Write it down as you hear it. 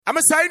I'm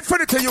a sign for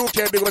the to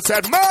UK because I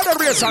said murder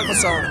race on the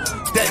sound.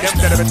 Dead them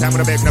dead every time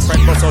when I make the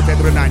friend bust out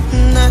into the night.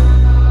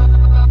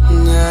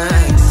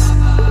 Nice.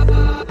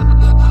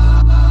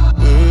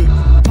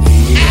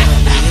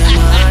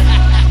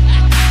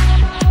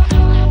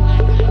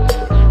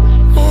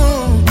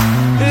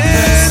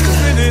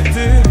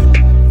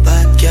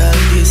 Bad girl,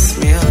 kiss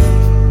me up.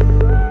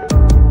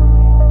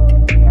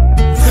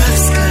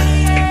 Rascal.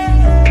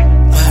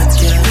 Bad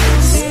girl,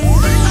 kiss me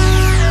up.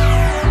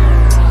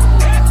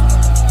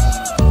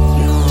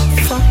 No,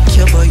 fuck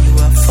you, but you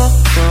are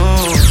fucked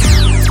on.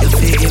 You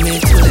figure me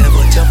to live,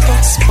 but you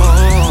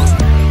postpone.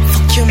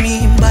 Fuck you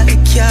mean by the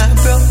car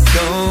broke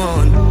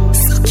down.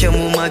 Suck your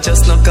mama,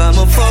 just knock on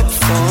my fuck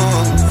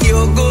phone. You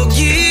go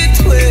get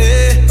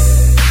way.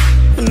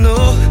 No.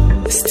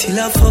 Still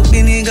a fuck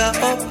the nigga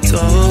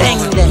uptown.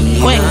 Bang them,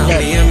 bang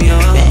them.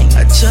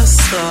 I just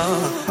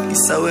saw.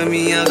 It's how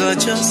me I go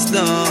just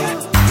know.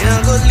 Me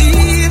I go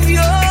leave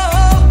you.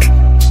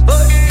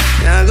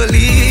 Me I go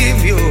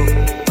leave you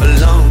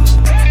alone.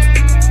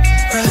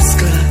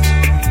 Rascal.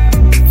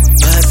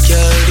 Bad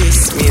girl,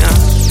 this me up.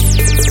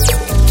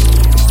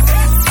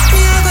 Me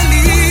I go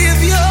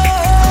leave you.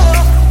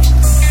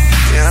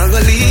 Me I go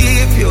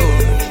leave you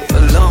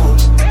alone.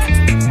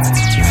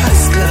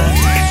 Rascal.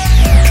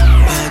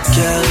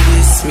 Girl,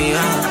 kiss me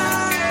up.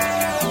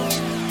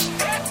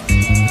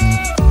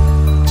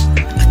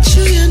 I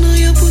chew you know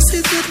your pussy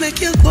could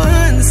make you go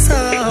and so.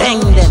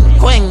 Bang them,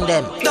 bang.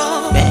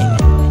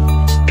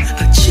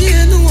 I chew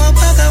you know a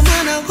bag of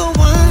man I go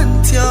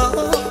want you.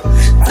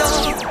 No,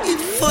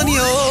 it's funny,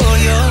 oh,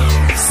 yo.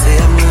 Say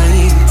I'm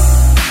mine,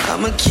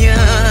 I'm a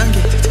can't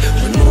get it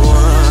when I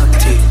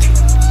want it.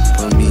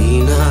 But me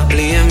not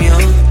blame you.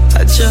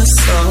 I just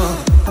saw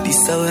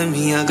this way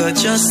me I go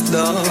just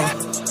know.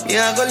 Me I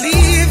go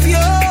leave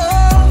you.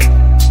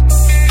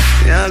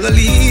 Me I go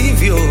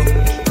leave you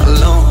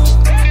alone.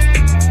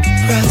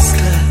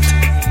 Rascal.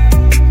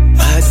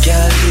 Bad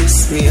girl, kiss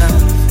me up.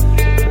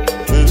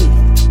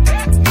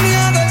 Me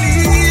I go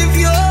leave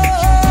you.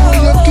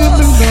 You gave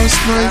me last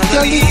night,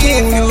 girl, you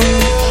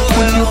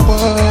when you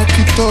park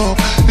it up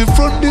in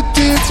front the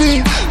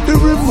TV, the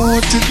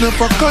remote it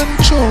never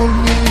control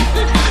me.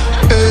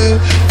 Hey,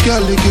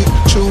 girl, you get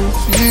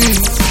trophy,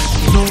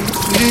 no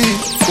fee,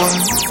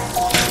 one.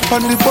 On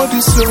the body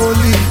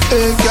slowly,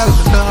 hey girl,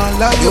 nah,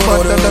 like you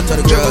better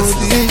than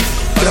Jody.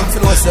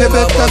 You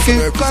better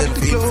give God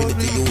the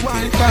glory.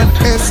 One can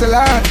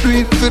SLR, do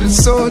it for the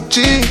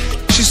Sochi.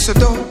 She said,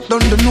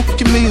 don't the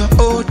nookie me a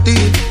OD.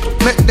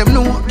 Make them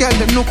know, girl,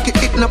 the nookie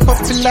it no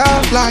popular.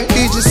 Like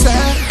DJ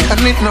said,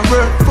 and it no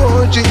work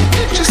 4G.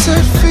 She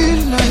said, feel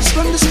nice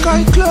when the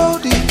sky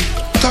cloudy.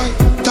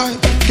 Tight,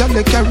 girl,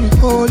 they carry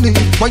holy.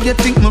 Why you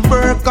think me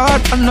work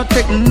hard and not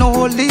take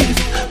no leave?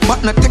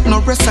 But not take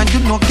no rest and you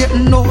not get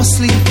no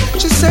sleep.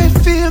 She said,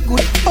 feel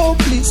good, oh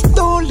please,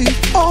 don't leave.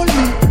 Hold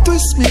me,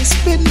 twist me,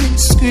 spin me,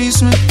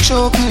 squeeze me,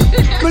 choke me.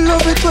 Me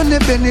love it when they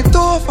bend it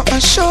over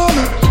and show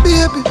me.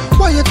 Baby,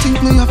 why you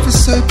think me have to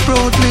say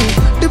proudly?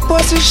 The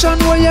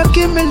position where you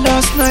give me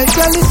last night,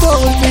 girl, it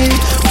told me.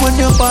 When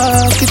you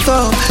back it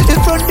up, in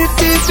front the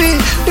TV,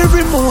 the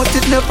remote,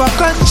 it never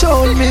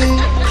control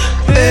me.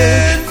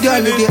 Hey,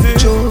 girl, you get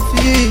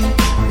trophy,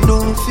 no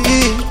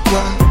feel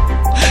why.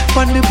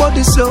 On the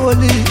body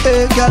slowly,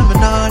 hey girl, me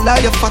nah lie,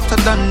 you fatter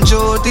than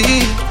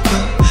Jody.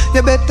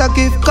 You better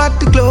give God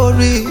the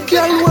glory.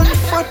 Girl, one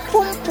fat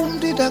pum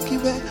did I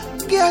give it?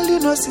 Girl, you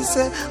know she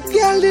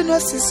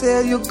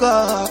say, you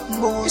got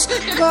most.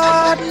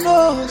 God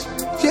knows,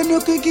 you know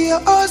can give your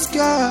house,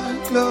 girl,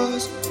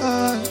 close.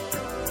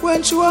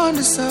 When she want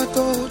to start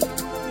out,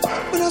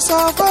 when I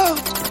saw her,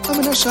 I'm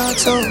in a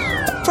short out.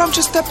 From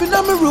she stepping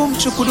in my room,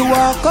 she could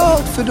walk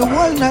out. For the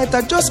whole night,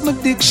 I just my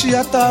dick she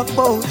a talk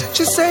about.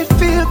 She said,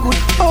 feel good,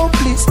 oh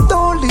please,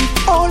 don't leave,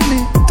 hold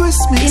me,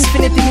 twist me,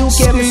 spin me,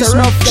 squeeze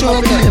me,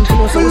 choke me.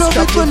 I love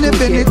it when they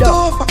bend it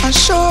over and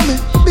show me.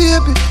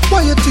 Baby,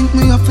 why you think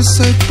me have to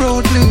say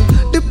proudly?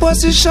 The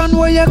position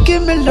where you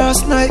give me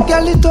last night,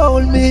 girl, it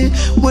told me.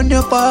 When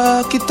you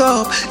back it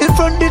up, in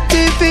front the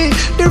TV,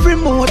 the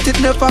remote,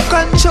 it never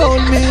control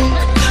me.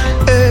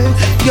 Hey,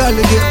 girl,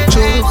 you get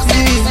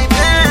trophy,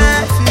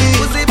 no fee.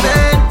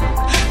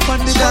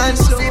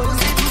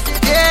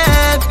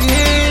 Yeah,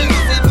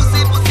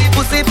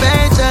 pussy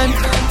pension.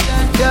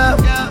 Yeah,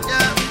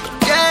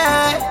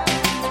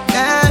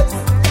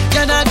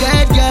 you're not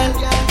dead, girl.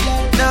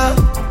 No,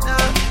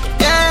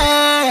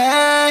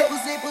 yeah,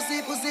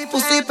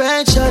 pussy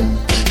pension.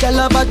 Tell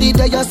her body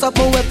that you're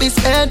supposed to be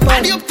spent.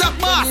 Body up top,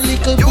 boss.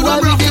 You want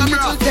rough, I'm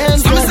rough.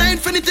 I'm say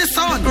infinity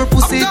son. Her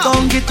pussy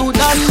tongue get to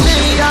that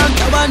million.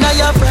 That one of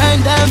your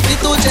friend, them fit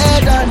to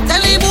Jordan.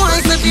 Tell him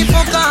boys if he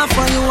fuck off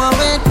for you a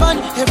wait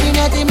fun. Every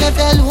night him left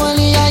fell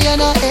only and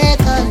you no hate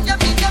her.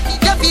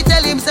 You fi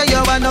tell him say you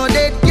want no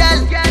dead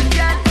girl.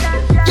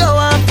 You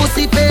want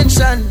pussy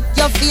pension.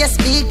 Your face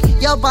big,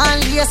 your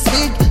band lace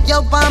big,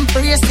 your band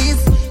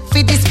braces.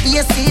 Fit the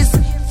spaces.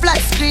 Flat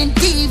screen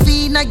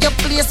TV, now your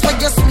place where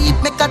you sleep.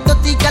 Make a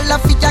dirty girl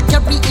of you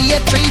carry a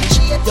trench.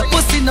 Your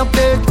pussy no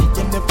big,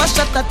 you never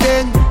shut a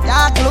thing.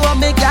 Ya glow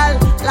me girl,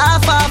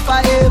 laugh off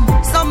of him.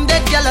 Some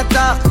dead girl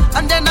attack,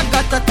 and then I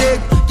got a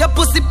thing. Your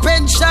pussy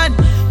pension,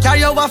 carry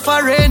you off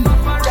a rain.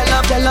 Tell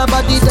her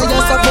body that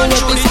you're sucking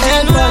with this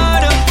head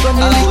man. When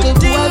you little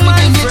boy, we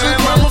can get you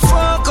down.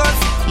 Focus,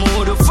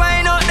 more to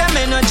find out them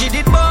energy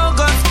did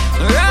bogus.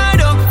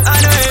 Ride up, I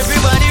know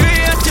everybody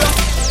rate you.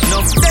 No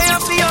stay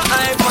up for your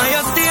hype, my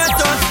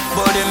status.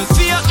 But them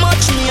fake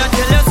much, me I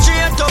tell you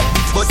straight up.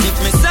 But if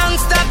me song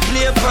stop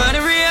play for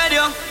the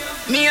radio,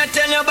 me I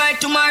tell you by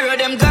tomorrow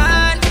them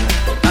gone.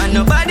 And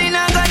nobody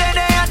not gonna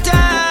day at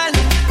all.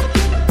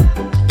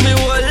 Me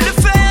hold the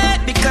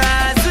faith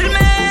because we'll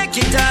make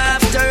it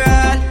after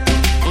all.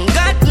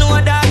 God know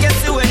that you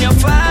see when you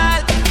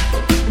fall.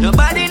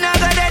 Nobody not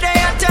gonna day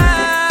at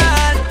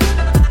all.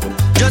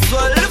 Just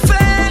hold the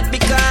faith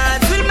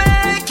because we'll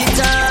make it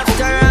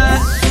after all.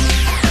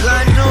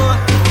 God know,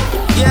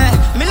 yeah.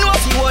 Me know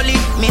fi holy,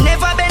 me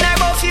never been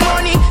about fi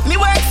money. Me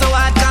work so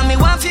hard 'cause me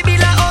want fi be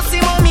like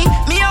Ossie mommy.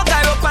 Me hug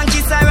her up and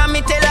kiss her and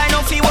me tell her no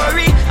fi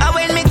worry. And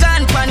when me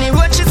gone pon the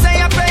road, she say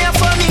a prayer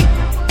for me.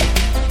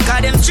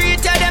 'Cause them street,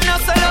 yeah, them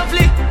not so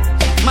lovely.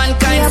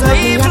 Mankind so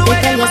evil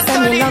where them a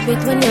study. Love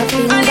it when you're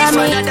feeling And this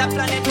one me. other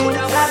planet would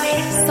have love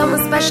it.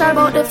 Something special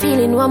about the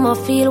feeling one more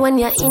feel when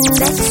you're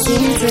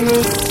indexing to me.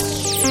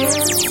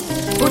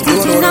 Put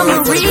it in my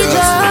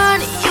region.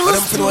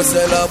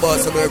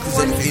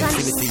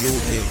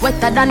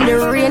 Wetter than the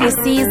rainy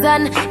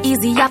season.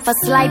 Easy off a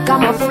slide,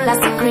 come up full of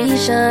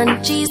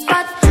secretion. Cheese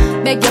pot,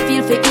 beg you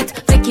feel for it.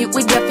 Take it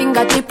with your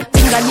fingertip.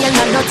 Fingernail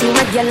not dirty,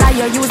 regular,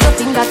 you use your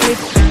finger clip.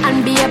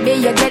 And baby,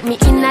 you get me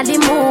in the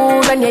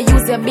mood when you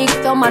use your big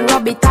thumb and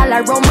rub it all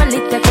around my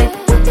little bit.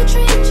 Put the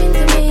trench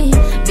into me.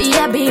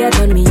 Baby,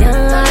 turn me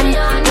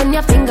on when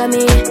you finger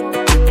me.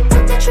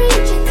 Put the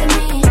trench into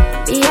me.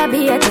 Baby,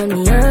 turn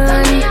me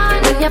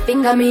on when you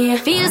finger me.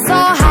 Feel so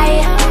high.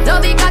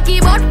 Love it cocky,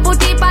 but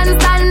put it on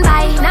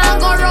standby. Now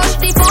go rush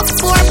the fuck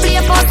for play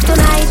fuck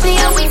tonight. Play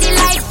with it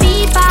like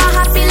FIFA.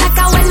 Happy like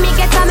a when me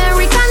get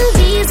American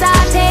visa.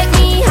 Take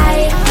me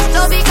high.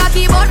 Love it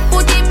cocky, but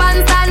put it on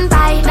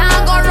standby. Now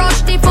go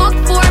rush the fuck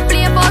for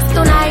play fuck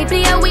tonight.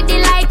 Play with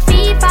it like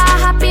FIFA.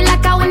 Happy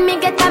like a when me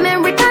get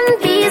American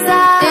visa.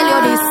 Tell you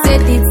this,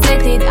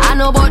 set it. I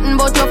no button,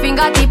 but your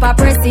fingertip I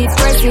press it.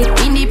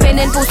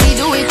 Independent pussy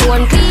do it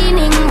one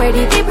cleaning,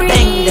 ready to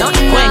breathe.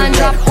 Nothing man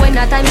drop when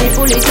a time they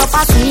pull it up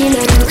a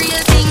cleaning.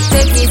 Real thing,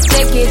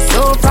 take it,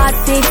 so fat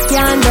it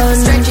can't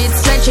done.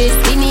 Stretch it,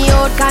 skinny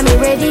out, come me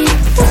ready.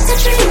 Put the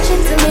trench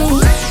into me,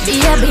 be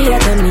a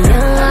turn me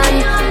on.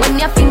 When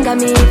you finger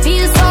me,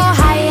 feel so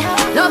high.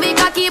 Love it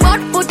cocky,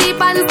 but put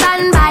it on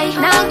standby.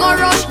 Now go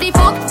rush the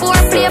fuck for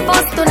play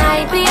post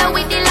tonight. Play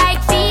with the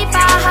like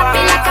FIFA,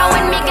 happy like a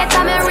when me get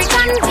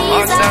American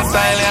visa.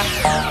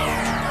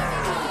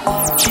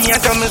 She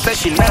ain't tell me say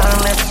she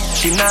not left,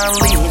 she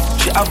not leave.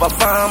 She have a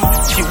farm,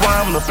 she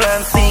want me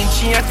plant seed.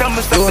 She ain't tell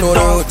me say she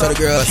don't stop,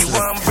 she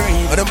want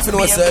breathe. I don't know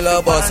what's the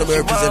law boss, I'm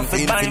representing for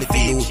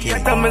Infinity UK. She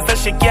ain't tell me say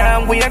she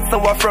can't wait, so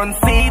her front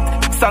seat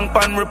song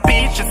pan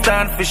repeat, she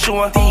stand for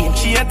sure.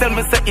 She ain't tell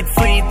me say it's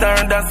sweeter,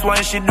 that's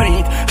why she do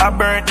it. Her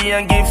birthday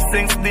and give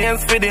 6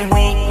 days for the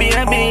week.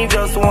 Baby,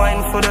 just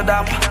wine for the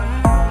dap.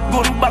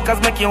 Good backers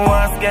make your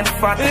ass get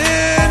fat.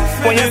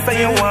 When you say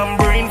you want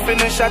brain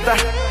finish shatter,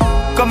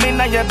 come in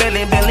your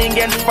belly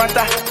get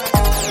fatter.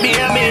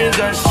 Baby,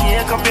 just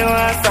shake up your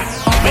ass.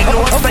 Me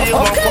know say you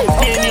want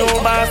fuck in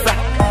your bassa.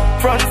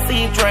 Front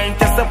seat right,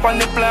 just up on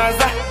the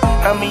plaza.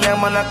 And me a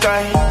man a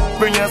cry,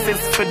 bring your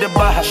sis for the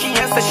bar. She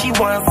a say she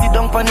want sit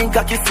down pon the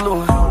cocky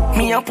slow.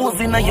 Me a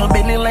pose in your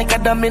belly like a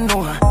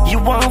domino. You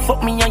want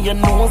fuck me and you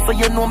know, so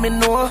you know me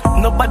know.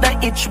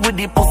 Nobody itch with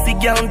the pussy,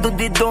 girl do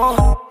the door.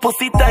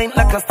 Pussy tight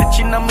like a stitch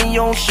in me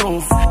own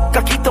shoes.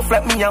 Cocky tough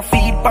like me a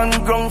feed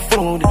pan ground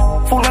food.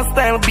 Full of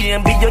style,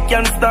 baby, you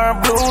can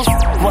start blues.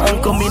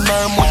 Want come in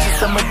her much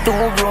is me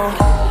too bro.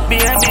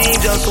 Baby,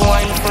 just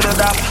wine for the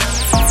dap.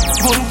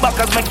 Good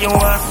backers make your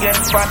ass get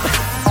fat.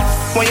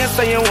 When you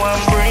say you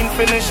want brain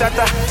finish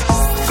shatter,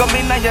 come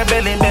in your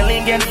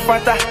belly get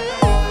fatter.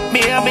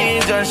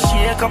 Baby, just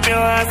shake up your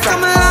ass.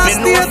 Come last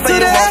day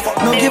today,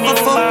 no give a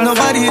fuck,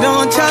 nobody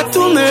don't chat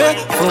to me.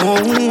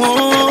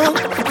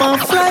 Keep on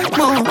flight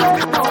mode.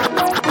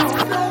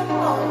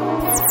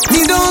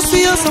 Me don't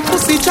see you, some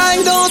pussy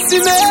try, don't see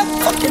me.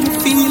 Fucking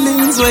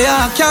feelings where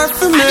you care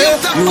for me.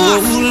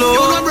 You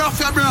Lord,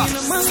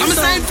 I'm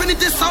saying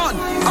Infinity son.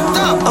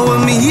 And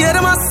when me hear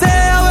them I say,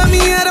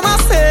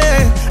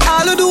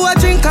 all I do I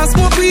drink and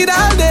smoke weed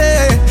all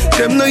day.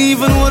 Them not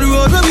even know the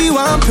road where we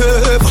want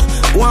pave.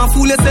 Want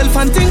fool yourself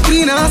and think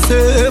clean and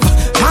safe.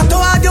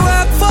 Matter how you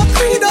work for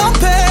free don't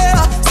pay.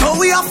 So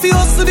we have to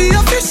hustle the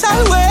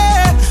official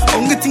way.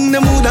 Only thing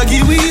the mood I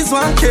give is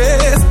one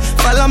case.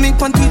 Follow me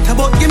on Twitter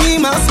but give me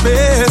my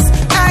space.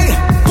 Hey,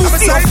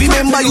 pussy off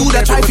remember you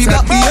that try to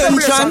block the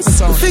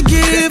entrance.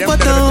 Forgive but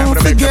don't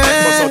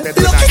forget.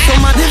 Look at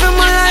somebody living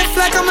my life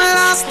like I'm my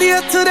last day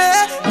today.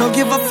 No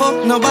give a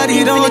fuck,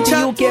 nobody don't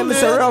chat. UK,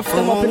 Mr. Rough,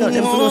 them up in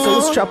them for so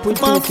strap with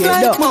 2K.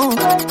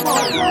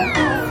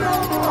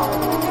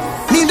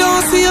 Me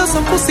don't see you,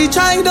 some pussy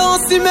try, don't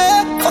see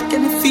me.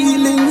 Fucking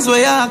feelings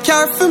where I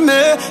care for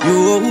me.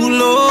 You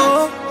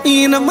low,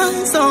 in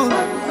my zone.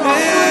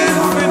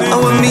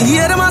 And when me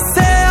hear them I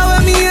say,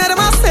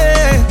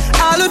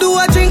 all I do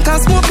I drink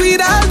and smoke weed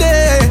all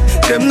day.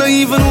 Them not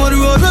even what the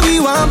road where we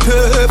want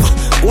pep.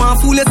 Want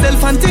fool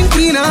yourself and think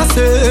clean and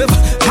safe.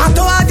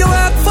 Matter how you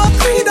work for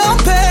free don't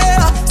pay.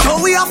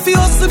 So we have to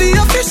hustle the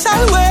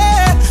official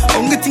way.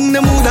 Only thing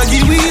the mood I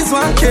give is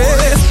one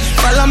case.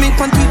 Follow me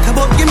on Twitter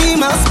but give me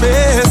my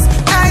space.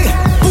 Hey,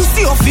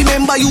 pussy off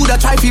remember you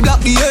that try to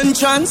block the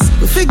entrance.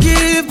 We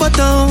forgive but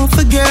don't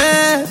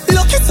forget.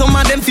 Lucky some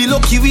of them feel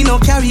lucky we no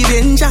carry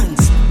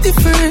vengeance.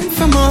 Different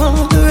from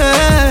all the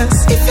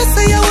rest. If you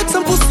say you want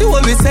some pussy,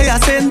 what we say a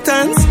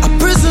sentence. A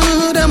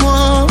prison them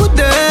all with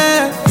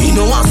them. We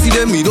don't want to see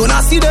them, we don't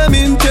want to see them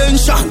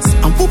intentions.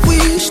 And we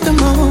wish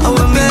them all. I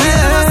want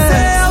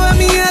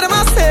me hear them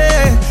I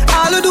say.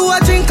 All I do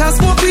I drink and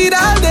smoke weed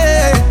all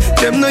day.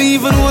 Them not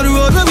even want the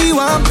road where we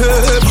want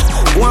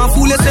pep. Want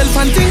fool yourself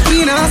and think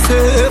clean and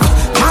safe.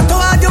 Matter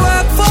how you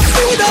work for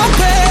free don't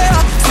pay.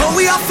 So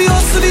we have to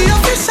hustle the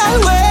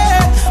official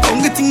way.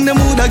 Only thing the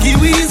mood I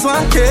give is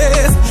one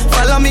case.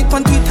 Follow me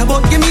on Twitter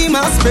but give me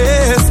my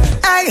space.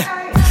 Hey,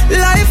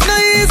 life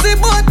not easy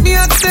but me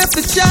accept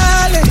the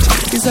challenge.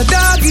 It's a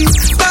doggy,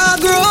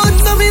 dog road.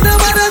 So me no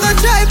matter go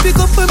try pick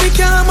up for me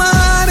can't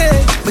manage.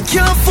 But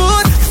can't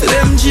afford for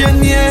them drain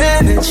me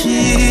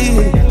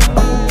energy.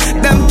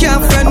 Them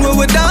can't friend we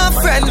with our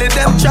friendly.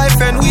 Them try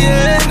friend we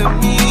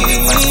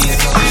enemies.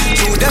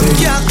 Them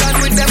can't gun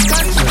with them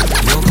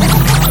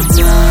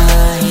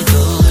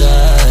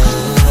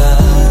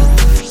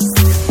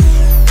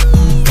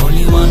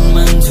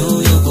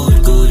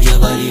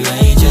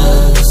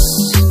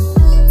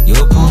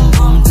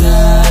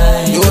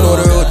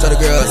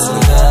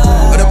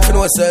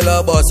Say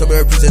love boss, I'm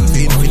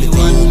representing Infinity.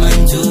 One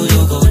man do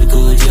you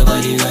good, your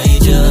body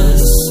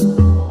righteous.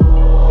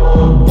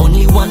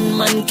 Only one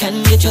man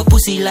can get your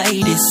pussy like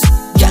this.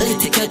 Girl, you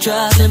take your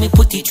drive, let me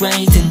put it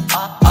right in.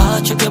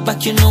 Trip your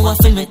back, you know I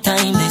feel me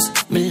time this.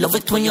 Me love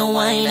it when you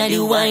whine, I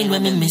do whine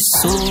when me miss.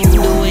 So the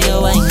way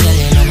you whine, girl,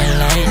 you know me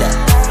like that.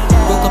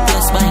 Broke up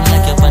your spine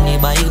like your funny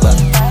bike back.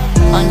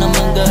 And I'm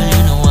a girl,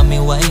 you know I'm me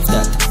wife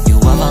that. You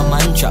have a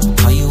man trap,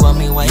 or you are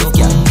me wife,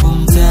 girl.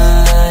 Boom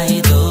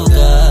tight, oh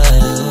God.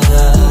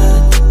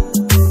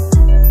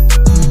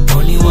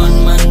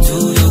 One man do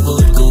you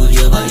good,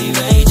 your body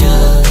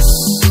righteous.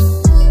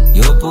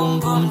 Your boom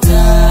boom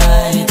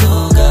tight,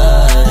 oh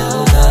God,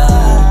 oh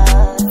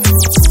God.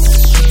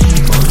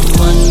 Only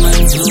one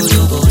man do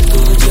you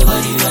good, your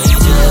body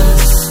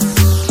righteous.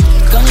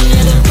 Come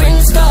hear the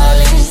prince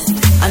calling.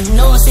 I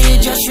know say you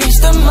just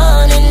reached the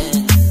morning.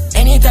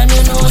 Anytime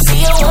you know say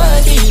you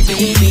want it,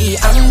 baby.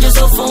 I'm just a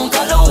phone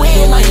call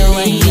away, my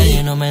lady.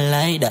 You know me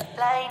like that.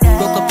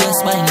 Broke up your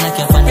spine like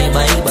your funny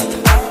Bible.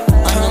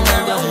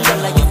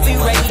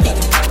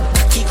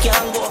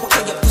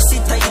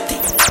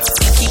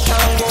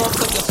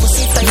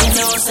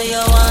 Say you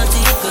want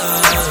it, girl.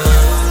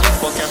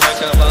 Fucking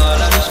make a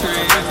ball and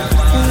scream.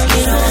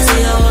 You know say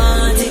you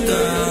want it,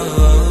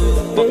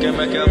 girl. Fucking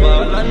make a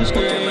ball and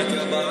scream.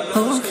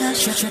 Oh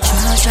gosh,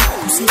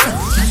 pussy fat,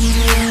 can you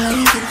really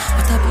like it?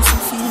 But that pussy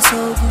feel so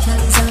good,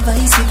 y'all is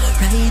advising.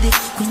 Ride it,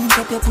 quint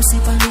up your pussy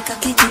for me,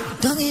 kick it.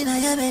 Dog in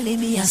your belly,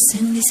 me a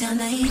send this your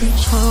night.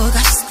 Oh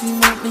gosh, scream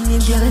out me,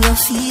 girl, you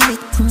feel it.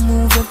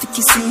 Remove your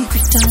picky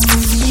secret and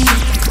reveal it.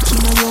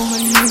 Keep on your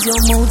hand, use your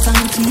mouth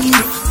and clean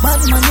it.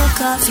 Bad man, no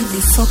coffee,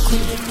 they fuck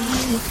with the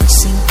beat.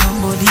 Sing on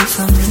body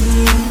for me.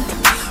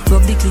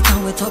 Rub the clit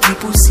and wet up the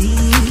pussy.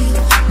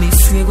 Me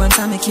fragrance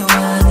and make you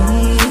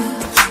honey.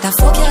 That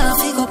fuck you have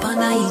to go up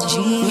on IG.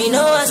 Me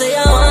know I say I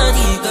want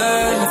it,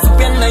 girl. You fuck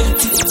your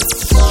nighty.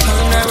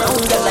 Turn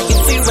around, girl, like you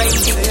feel right.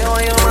 You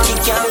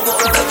can't go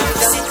up, you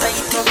pussy tight.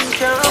 You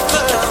can't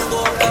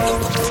go up, you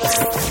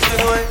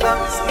know it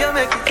comes. You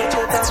make it touch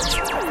your touch.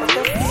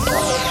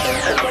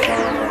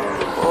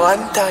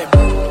 One time.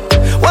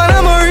 When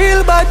I'm a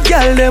real bad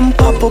girl, them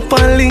pop up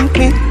and link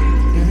me.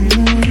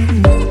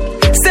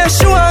 Say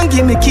she want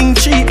give me king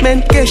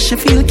treatment, guess she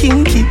feel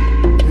kinky.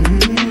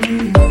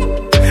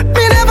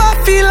 Me never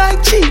feel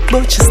like cheap,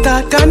 but she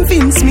start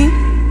convince me.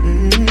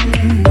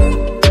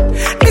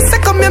 Me say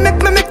come here,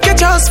 make you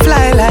just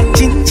fly like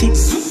Gingy.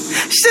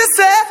 She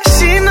say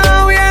she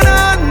know we ain't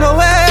on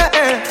nowhere.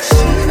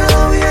 She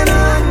know we ain't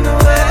on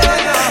nowhere.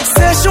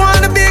 Say she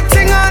want the big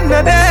thing on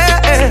the day.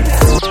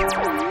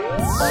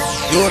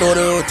 You know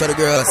the road to the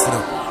grass, you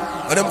know.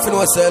 And I'm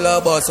finna say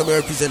love boss, I'm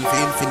representing for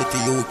Infinity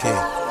UK.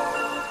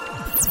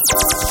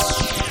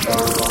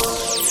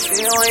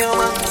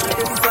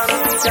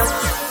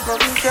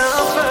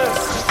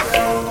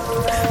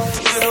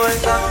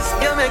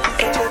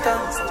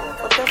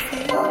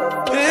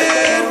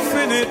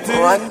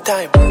 One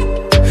time.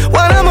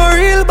 When I'm a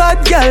real bad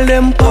girl,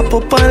 them pop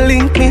up and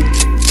link me.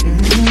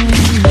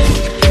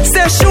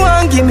 Say she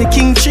want give me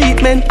king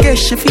treatment, guess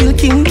she feel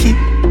kinky.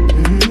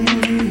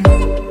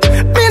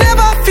 Me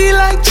never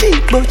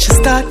cheap, but she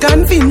start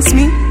convince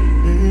me.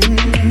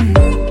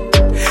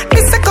 Me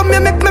say come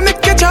here,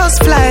 make you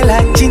just fly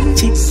like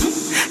Gingy.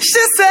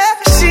 She said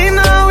she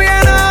know we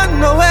ain't on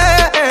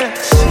nowhere.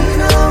 She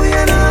know we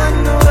ain't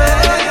on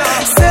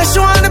nowhere. Say she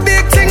want the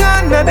big thing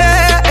under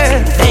there.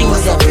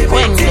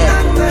 Wing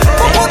them.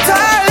 Put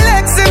her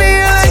legs in the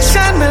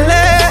election, me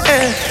lay.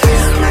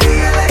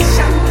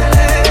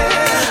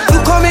 You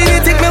come in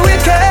and take me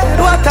wicked,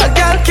 what a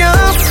girl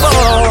can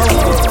for.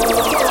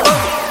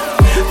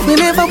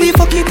 Whenever we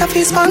fuck it up,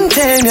 it's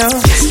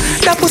spontaneous.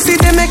 That pussy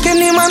they make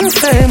any man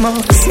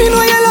famous. Me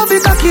know you love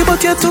it cocky,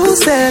 but you're too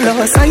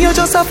zealous. And you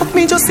just a fuck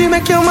me just to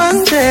make your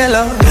man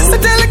jealous. I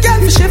tell the girl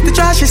to shift the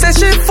trash, she says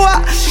shift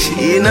what?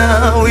 She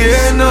now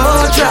wear no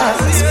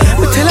dress.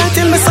 But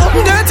tell me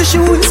something dirty, she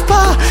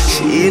whisper.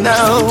 She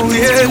now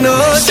wear no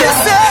dress. She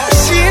said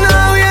she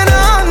now wear no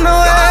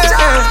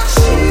underwear.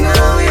 She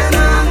now wear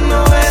no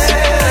underwear.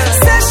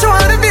 Say she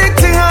want the big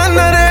thing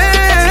under there.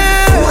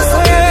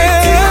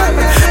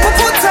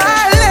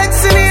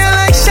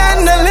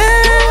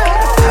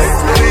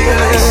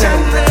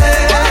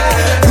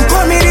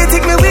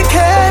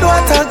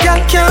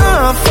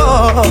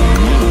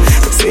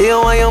 Say you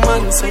want your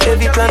man, so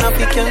every plan of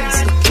you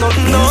cancel.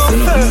 Nothing no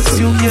first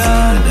you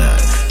can.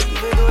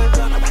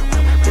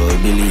 Boy,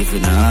 believe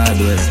in hard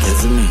work, you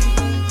see me?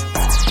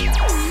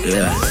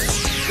 Yeah.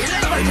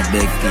 When you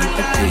beg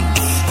people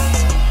things,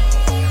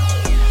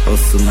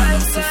 hustle man,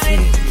 hustle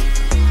feel.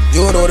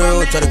 You know the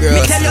road to the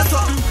girls. I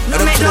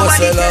don't know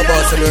sell our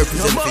boss and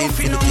represent for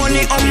infinity.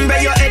 Money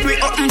umbre your head we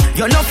open.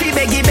 You know fi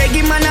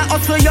beggy man a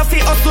hustle, you fi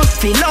hustle.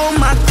 Feel how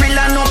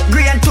mackerel and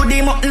upgrade to the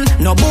mutton.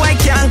 No boy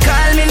can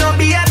call me no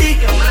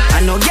baby.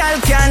 And no girl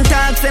can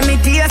talk to me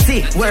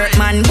tasty. Work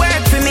man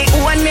work for me,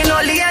 own me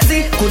no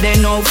lazy.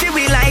 Couldn't know fi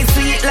we like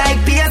sweet like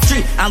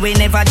pastry. And we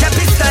never drop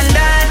it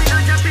standard.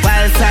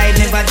 Wild side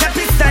never drop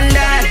it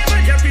standard.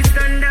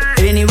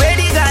 Anyway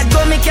the God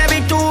go me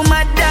carry too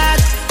mad dog.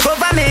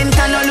 Government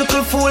and no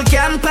little fool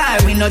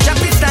camper. We no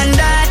drop it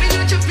standard.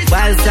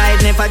 Wild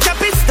side never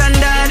drop it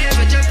standard.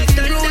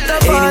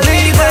 Anyway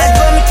the God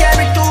go me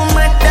carry too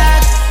mad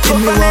dog.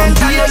 Government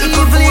and no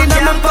little fool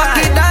camper.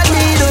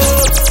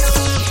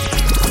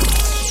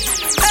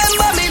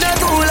 Remember me no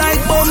do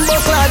like bumbo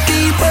clad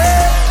people.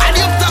 And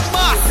you up top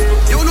boss.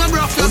 You know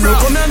bro, you bro.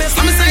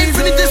 I'm saying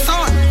for the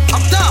sound.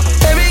 Up top.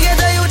 Every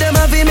ghetto you them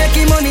have been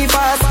making money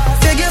fast.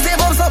 Take you save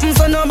up something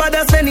so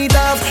nobody spend it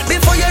off.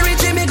 Before you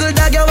reach the middle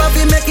dog, you have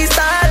to make it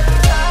start.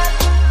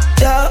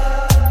 Yeah.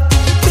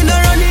 Me no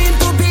run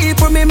into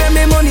people, me make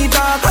me money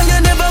talk. And you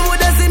never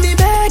woulda see me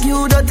beg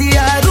you dirty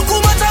heart. Look how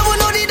much I would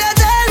know the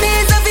tell me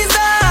to be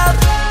stop.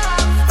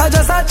 I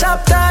just a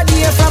chapter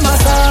there from a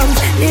song.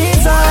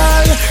 It's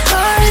all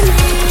I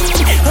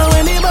need. And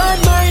when the bad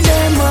mind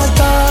them a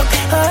talk,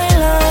 I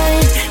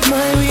like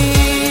my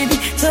weed.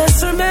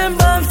 Just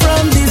remember I'm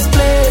from this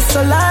place,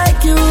 so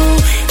like you,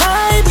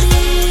 I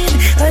bleed.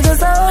 I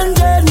just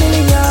 $100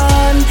 million.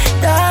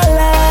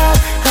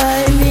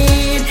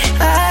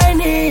 I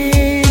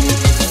need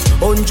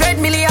 100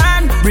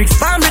 million. Bricks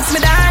palm, bricks me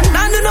down.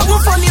 Now do not go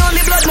funny,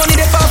 only blood money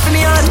they pass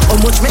me on. How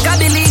much make a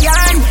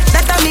billion?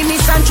 That a me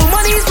mission. True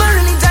money is my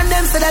religion.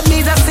 Them say that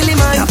means a silly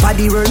man. Top of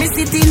the world me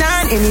sitting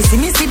on. Any see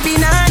me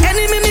sipping on.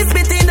 Enemy me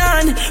spitting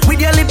on.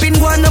 With your lip in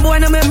one, no boy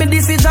no make me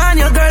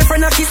decision. Your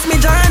girlfriend a kiss me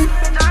John.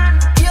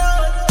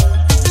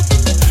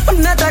 I'm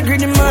not a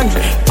greedy man,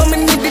 but me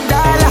need the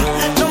dollar.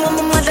 No more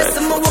my mother,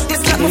 so my work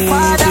is like my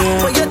father.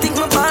 What you think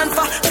my band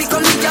for? Pick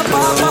on with your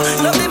papa.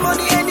 Love the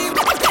money any.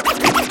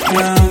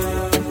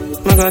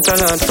 I got a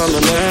lot from my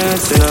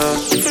mess, you know.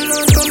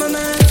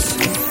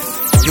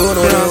 You know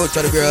the road to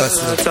the girls.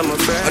 I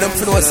don't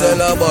know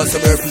sell our boss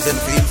and represent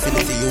for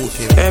infinity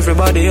youth.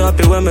 Everybody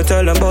happy when me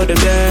tell them about the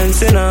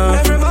dance, you know.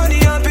 Everybody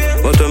happy.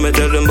 But when me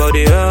tell them about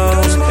the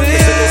house, they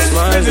see the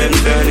smiles and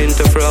turn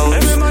into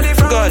frowns.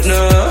 God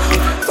no.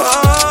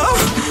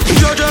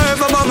 Judge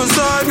ever by my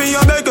side, me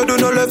I beg you do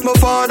not left my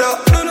father.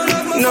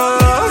 No.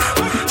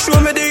 Show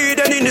me the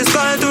hidden in the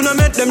sky, do not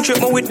make them trip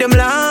me with them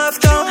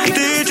laughter.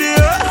 DJ,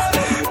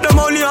 them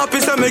only happy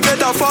so me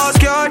get a fast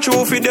car,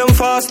 trophy them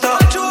faster.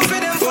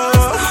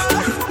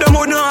 Them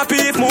would not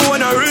happy if me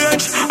wanna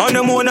range, and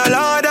them wanna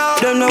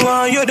ladder. Them no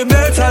want you the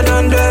better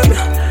than them.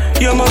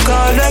 You ma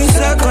call them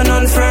second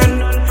and friend.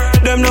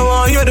 Them no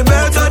want you the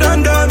better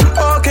than them.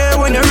 Okay,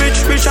 when you're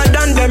rich, richer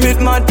than them, it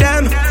mad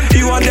them.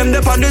 You want them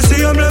up on the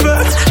same level,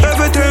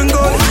 everything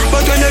good.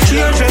 But when they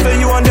change level,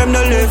 you want them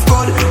to live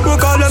good. We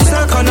call them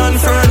second and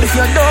friend. If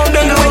you don't,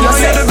 then no want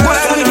you the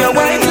better with your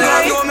white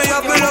lie. Know me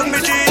up, me love me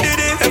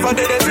GDD. If I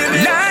did it for me.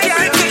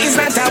 Loyalty is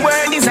not a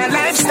word, it's a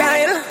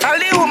lifestyle. All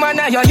the woman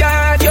at your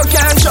yard, you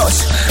can't trust.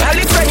 All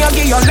the friend you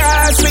give your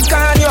last, we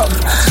can't you.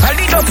 All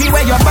the dopey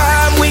where you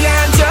bomb, we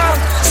aren't you.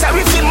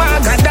 Sorry for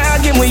my god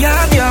dog, we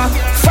have you.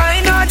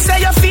 Find out, say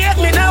you fake,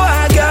 me no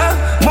want you.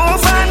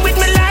 Move on with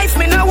my life,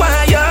 me no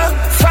want you.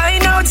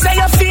 Find out, say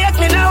you fake,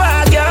 me no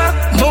want you.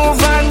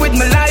 Move on with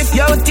my life,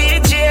 yo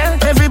DJ.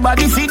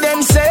 Everybody feed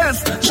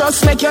themselves,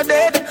 just make you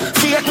dead.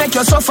 Fake make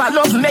you suffer,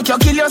 love make you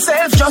kill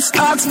yourself. Just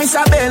ask Miss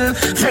Abel,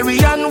 very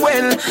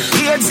unwell.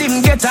 AIDS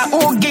him get a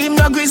who give him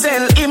no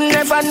grizzle. Him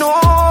never know.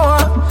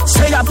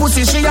 Say a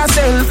pussy she a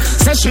sell.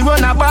 Say she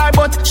run a bar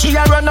but she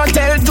a run a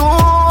tell too.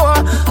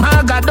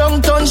 Maga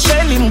downtown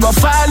shell him go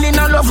fall in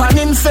a love and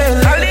him fell.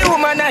 All the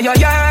woman at your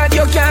yard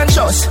you can't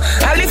trust.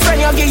 All the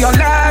friend you give your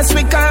last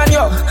week on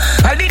you.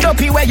 All the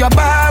dopey where you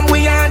bomb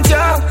we aren't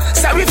you.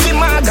 Sorry for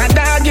Maga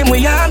dog him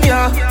we am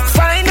you.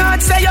 Find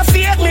out say you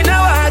fake me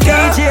now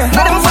again.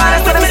 Now them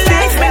find out me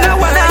life me now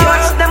want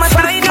you.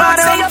 Find out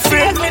say you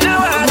fake me now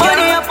again.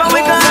 Money up and we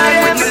got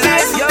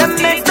them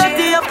make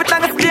dirty up it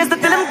on the place to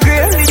tell them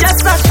great. We just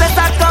success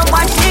I come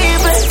watch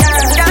people.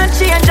 Can't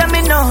change them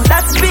me know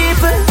that's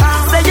people.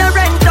 Say your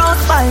rent don't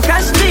buy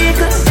cash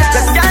legal.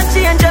 Just can't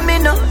change them me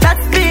know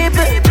that's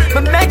people.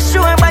 But make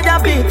sure by your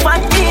big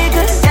fat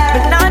eagle.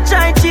 But not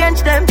try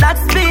change them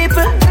that's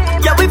people.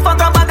 Yeah we fuck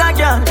up a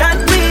girl that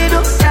we do.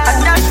 And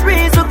that's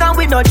reason can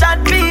we no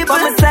chat people.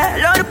 But me say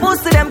Lord the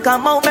pussy them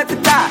come out make me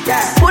talk.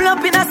 Pull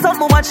up in a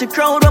summer watch the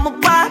crowd when me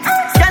back.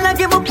 Can I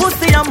give a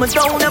pussy and me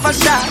don't never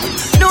shot.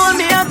 Know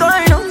me a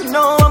going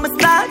know I'm a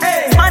start.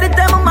 By the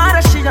time my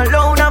mother she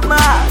alone of my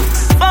heart.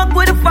 Fuck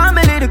with the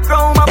family the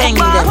crown of my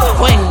back.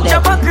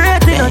 Jump a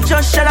great you know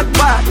just shut up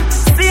back.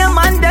 See a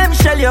man them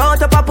shell you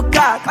out of a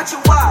cock.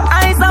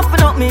 Eyes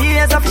open up me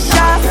ears off a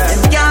shot.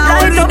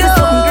 Light up with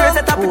some girls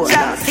at top of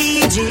chat.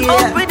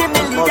 Up with the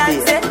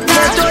millions yeah.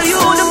 So you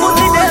the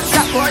pussy them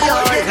shot.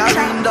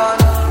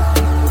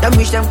 Them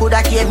wish them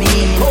coulda kept me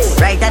in.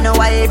 Right I know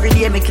why every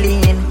day me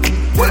clean.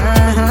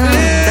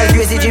 That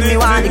crazy Jimmy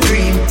want the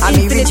cream. I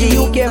mean Richie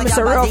UK,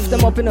 Mr. Rough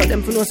them up in out.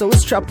 Them for no so we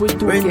strap with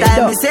 2K. When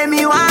time me say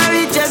me want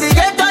rich, every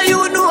ghetto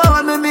you know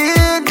what me mean.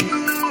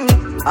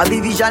 I be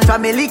vision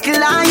from a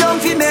little and young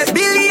fi make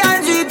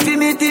billions with fi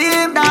me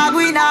team. Dog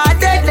we not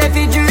dead left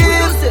fi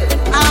dream,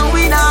 and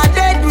we not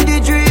dead with the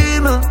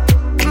dream.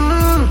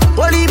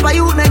 All heap of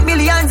youth make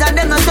millions and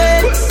them no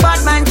dead. Bad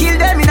man kill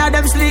them in a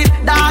them sleep.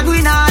 Dog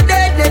we not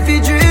dead left fi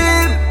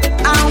dream,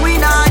 and we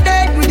not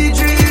dead with the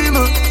dream.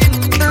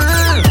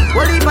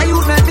 All heap of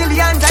youth make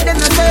millions and them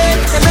no dead.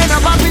 They make no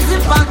bumping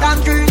in bank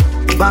concrete.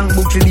 Bank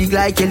book fi big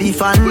like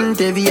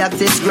elephant. Every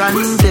access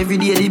grant. Every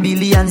day the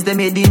billions they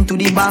made into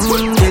the bank.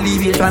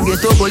 Elevate from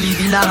get up or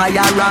live in a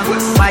higher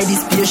rank. Buy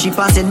this spaceship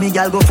and send me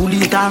gal go fully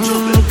tank.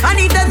 And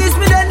if them miss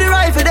me then the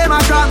rifle them a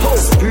crank.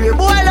 Spray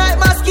boy like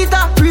mosquito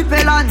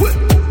repellent.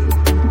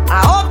 I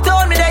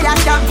uptown me they a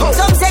camp.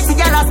 Some sexy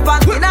gal a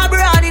spank. In a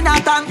broad in a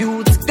tank.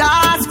 Youth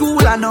car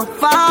school and no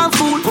farm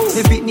food.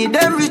 The Pitney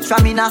them rich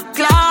from in a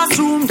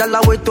classroom.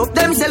 Jalla wait up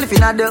themself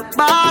in a the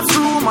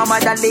bathroom. Mama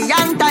daddy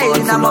young tile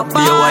in a my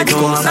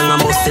bathroom. And I'm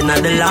busting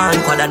at the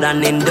land, father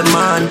than in the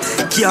man.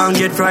 Can't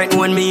get frightened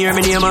when me hear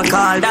me name a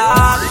call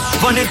dog.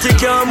 Vanity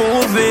can't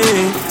move me.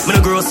 Me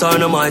no grow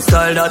son of my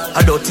style that.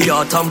 A dirty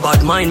heart and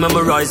bad mind,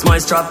 memorize my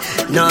strap.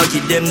 Now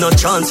give them no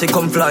chance to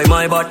come fly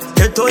my butt.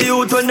 Get to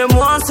youth when them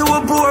want to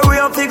a poor. We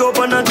have to go up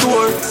on a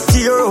tour.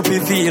 Tear up you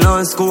feel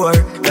and score.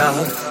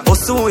 Yeah,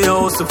 also we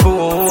also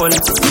for one.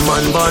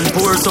 Man born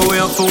poor so we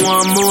have to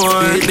want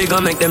more. Do it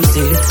bigger make them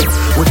see it.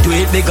 We do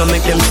it bigger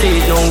make them see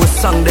it. Now we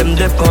song them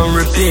deaf and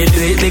repeat.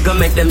 Do it bigger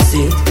make them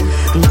see it.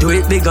 Do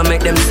it bigger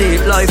make them see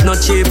it. Life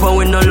not cheap and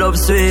we no love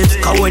sweet.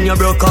 Cause when you're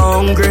broke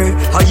and hungry,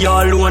 I you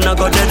alone I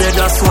got dead.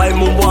 That's why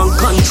me want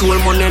control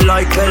money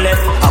like Kelly.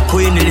 A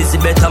Queen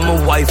Elizabeth and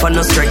my wife and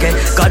no struggle.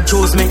 God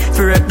chose me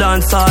for rap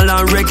dancehall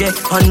and reggae.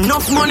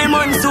 Enough money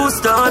man to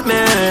start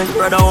me.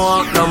 Brother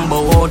walk down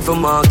but out for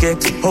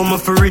market. Home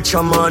for rich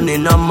a man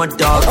in a my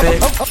dog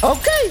bed.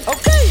 Okay.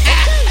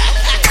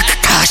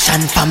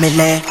 Caution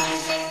family.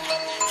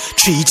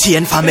 3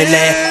 chain family.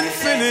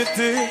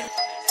 Infinity.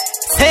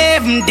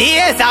 7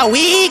 days a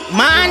week,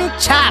 man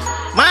chop.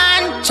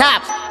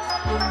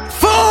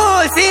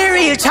 Full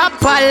cereal chop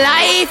for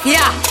life,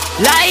 yeah.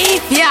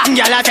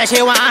 Y'all say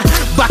she want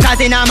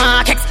backers in a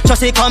market, so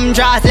she come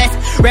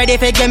dressless. Ready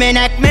for give me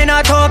neck, me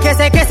not talk,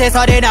 kissy,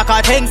 so they knock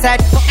a thing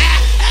set.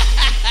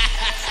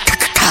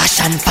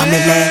 Caution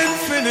family.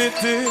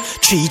 Infinity.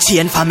 3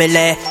 chain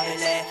family.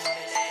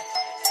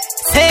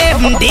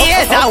 7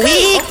 days a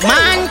week,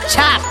 man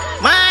chop.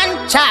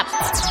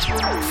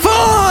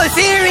 Full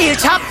cereal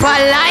chop for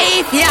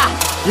life, yeah.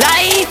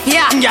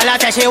 Y'all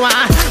say she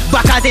want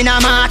backers in a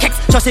market,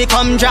 so she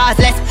come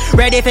dressless.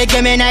 Ready for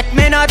give me neck,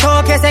 me not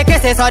talk,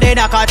 kissy, so they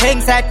knock a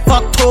thing set.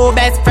 Fuck 2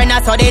 best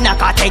friends, so they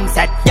knock a thing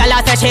set. Y'all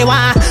say she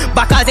want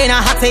backers in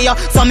a haxi, yo.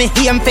 So me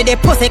aim for the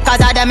pussy,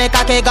 cause I dem make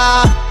a kick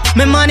go.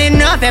 Me money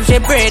enough if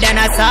she breathe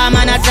and I saw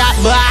man a drop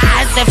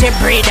bass if she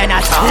breathe and I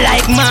saw.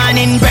 Like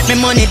morning bread,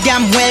 me money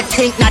damn well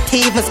think. Not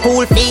even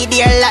school fee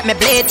dear like me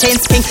blade chain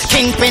skin.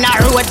 Kingpin a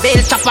road bill,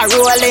 chop a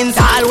rollins.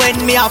 All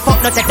when me a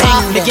fuck no take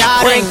off the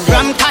yard.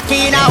 From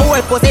cocky in a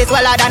whole pussy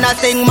sweller than a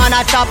sing man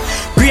a chop.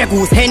 Grey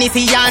goose,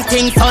 Hennessy and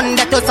thing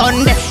Sunday to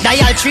Sunday.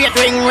 Dial straight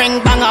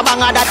ring, banga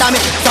that a me.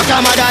 Suck a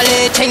mother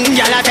leeching,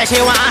 y'all say she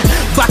want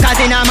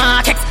backers in a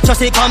market, so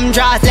she come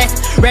dressless.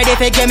 Ready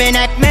for give me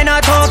neck, me no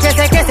talk,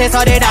 kissy,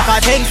 so they like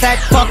a thing set.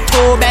 Fuck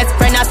two best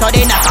friends, so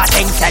they not a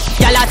thing set.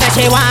 Y'all say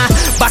she want,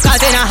 because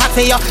they not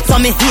happy yo. So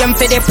me aim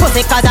for the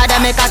pussy, cause I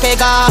them make a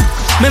kick off.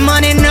 Me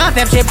money enough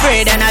if she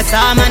pray, then I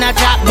saw man a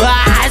trap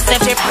blast.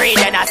 If she pray,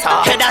 then I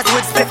saw. Headers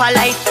with slip a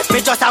light. Me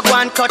just a go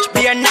and touch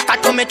beer, knock her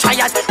to me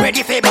trials.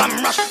 Ready for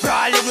bomb rush,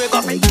 brawling we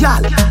go.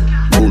 Girl,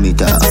 boom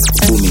it up,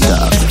 boom it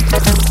up,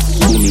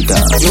 boom it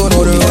up. You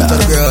know the road to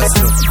the girls.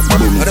 I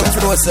don't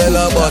know what's all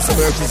about, so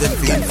we represent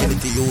the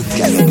Infinity UK.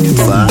 Can you do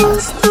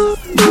fast?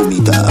 Boom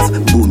it up,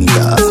 boom it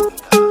up,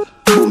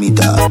 boom it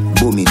up,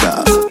 boom it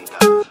up,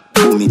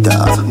 boom it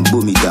up,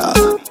 boom it up.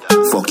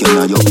 Fuck you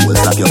now, your hole,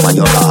 slap you on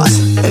your ass.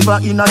 Ever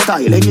in a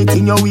style,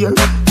 anything you wear.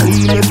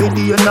 Clean every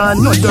day, nah,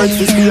 no dirt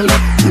to steal.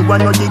 You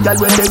want no dig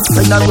when they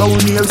spend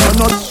around here, so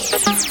not.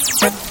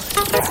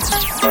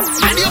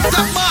 And you up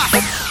top, boss.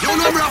 You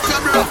know rough, you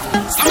bro.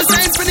 I'm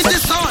saying Infinity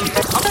Sound.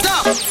 Up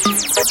top.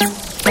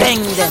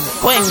 Bang them,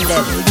 bang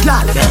them.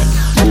 Girl,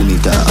 boom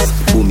it up,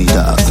 boom it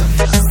up,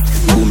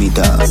 boom it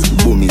up,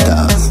 boom it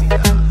up,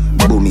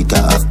 boom it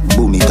up,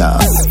 boom it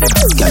up.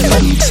 Can you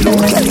beat slow?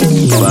 Can you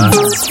beat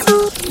fast?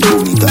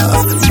 Boom it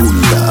up, boom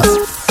it up,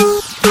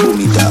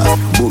 boom it up,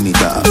 boom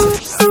it up,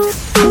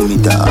 boom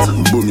it up,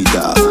 boom it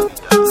up.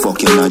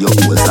 Fuck you now, your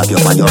hole, slap you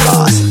on your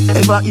ass.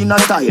 Ever in a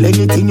style,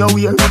 anything you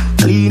wear.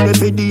 Clean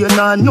every day,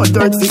 nah, no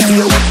dirt for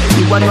you.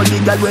 You want no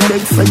dig when they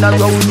friend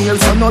around here.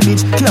 So no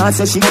bitch can't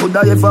say she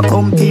coulda ever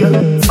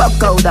compare.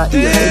 Fuck out that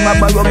ear, them a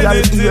borrow your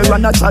ear.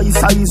 And a try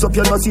size up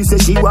your nose, you say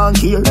she want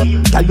here.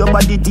 Tell your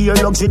body dear,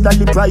 luxury than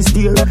the price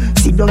dear.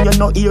 Sit down, you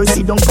no ear,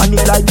 sit down,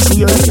 panic like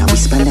cheer. Now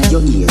whisper in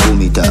your ear.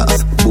 Boom it up,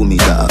 boom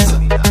it up,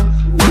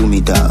 boom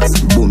it up,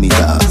 boom it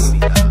up,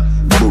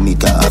 boom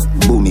it up,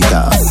 boom it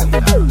up.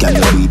 Can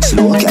you beat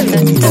slow? Can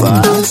you beat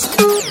fast?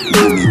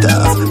 Boom it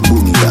up,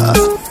 boom it up,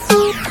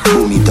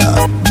 boom it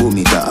up, boom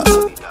it up,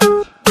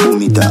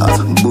 boom it up,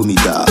 boom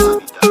it up.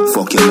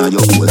 Fuck you now,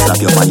 your hole, slap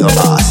you on your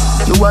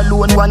ass. You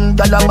alone,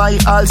 $1 my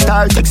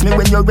all-star. Text me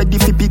when you're ready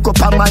to pick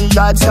up on my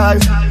yard star.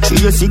 She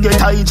you see get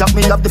high, jack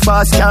me up the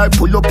fast car.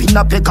 Pull up in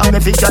a peck and me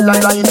fi girl a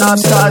line off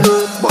star.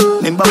 But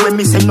remember when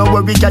me say no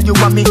worry, girl, you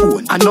want me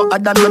own. And no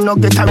other you no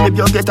get a rib,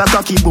 you get a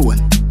cocky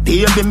bone.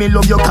 Baby, me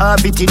love your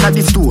cavity in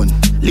the stone.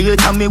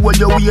 Later me hold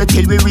your way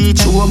till we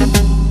reach home.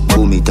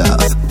 Boom it up,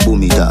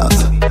 boom it up,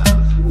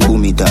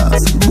 boom it up,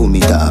 boom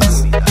it up.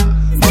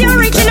 The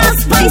original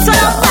spice on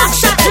a back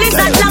shot,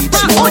 lizard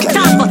lapper, out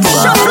top.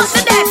 Shuffle up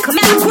the deck,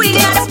 me the queen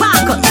in the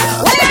park.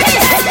 Where is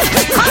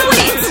it? Come with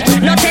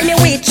it. Now tell me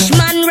which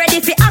man ready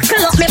for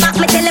hackle up me back.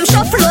 Me tell him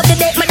shuffle up the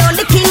deck, me down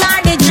the king or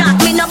the jack.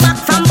 Me no back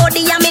from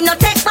body and me no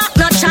take back,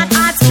 no chat.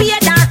 Art spear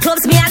dark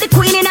clubs, me are the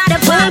queen in the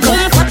park.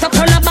 Cut up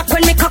on the back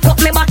when me cock up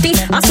me body.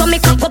 I saw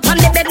me cock up on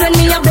the bed when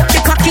me a broke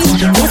the cocky.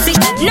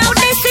 Now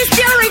this is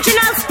the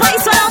original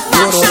spice on a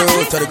back shot.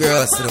 To the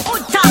girls, you know.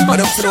 I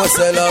don't know what's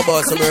all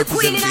about, so I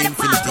represent the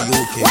Infinity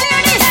UK.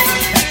 Where is it?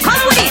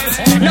 Come with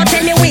it. Now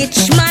tell me which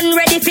man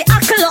ready for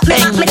hackle up me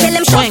back. Me tell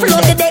him shuffle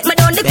up the deck, me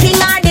down the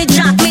king or the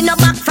jack. Me no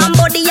back from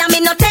body and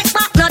me no take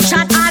back, no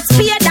chat. Art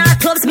spear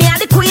dark clubs, me are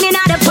the queen in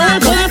the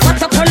park.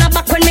 Cut up on the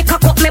back when me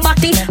cock up me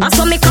body. I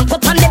saw me cock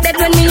up on the bed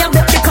when me a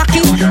broke the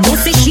cocky.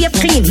 Pussy shape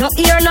clean, no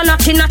ear, no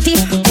naughty naughty.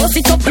 Pussy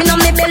up in on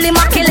me belly,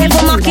 macky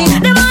level macky.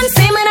 The man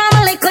say me I'm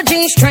a little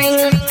G-string.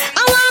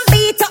 I want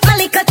beat up my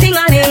little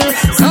ting-a-ling.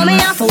 So me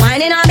have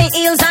whining on me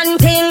heels and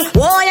ting.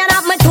 Oh, you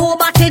have my toe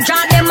body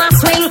drop them a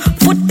swing.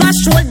 Foot pass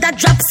shoulder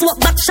drop, swap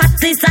back shot,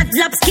 lizard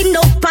lap, skin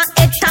up and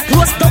head tap,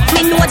 roast up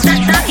me know that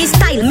doggy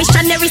style.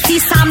 Missionary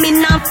seesaw me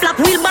now flap,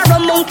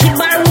 wheelbarrow monkey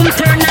bar room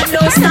turn a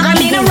door star.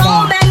 I'm in a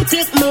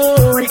romantic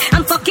mood.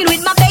 I'm fucking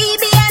with my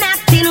baby and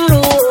acting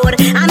rude.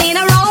 I'm in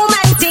a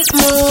romantic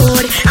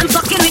mood. I'm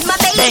fucking with my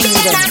baby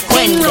and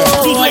acting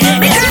rude.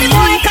 Because the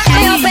boy cut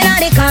me up in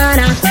the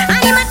corner.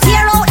 And he ma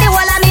tear out the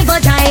whole of me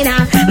vagina.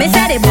 Me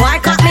say the boy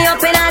cut me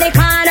up in the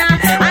corner.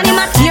 And he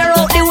ma tear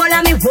out the whole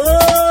of me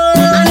whoa.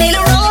 I'm in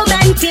a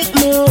romantic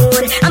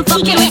mood. I'm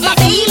fucking with my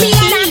baby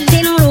and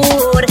acting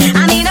rude.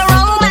 I'm in a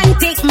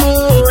romantic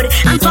mood.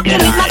 I'm fucking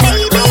with my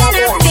baby and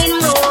acting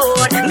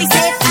rude. Me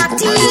say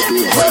party.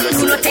 Well,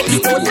 you no take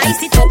it out, I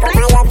sit up by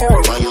your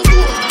door.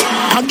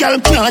 A girl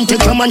can't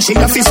take your man, she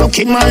a fi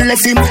sucking man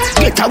left him.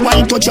 Get a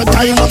one touch your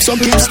time up, so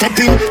keep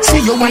stepping.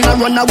 See you wanna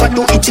run a what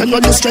do it, you know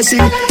do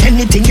stressing.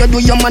 Anything you do,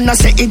 your man a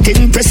say it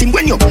impressing.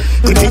 When you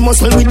grip him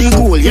muscle with the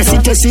goal, yes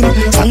it test him.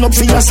 Stand up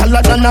for your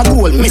salad and a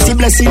goal, messy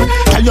blessing.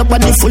 Tell your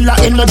body full of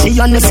energy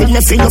and nothing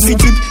you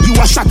fit it. You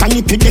a shot and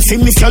it with the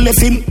film if you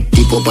left him.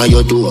 Keep up on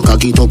your toe,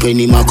 cock it up when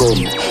him a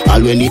come.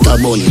 All when it a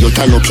bun, you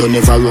turn up you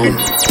never run.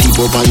 Keep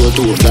up on your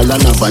toe, girl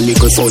and have a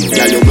little fun.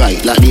 Girl you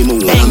bright like the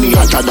moon, and me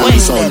hotter than the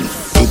sun.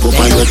 Keep up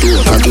on your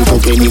toe, cock it up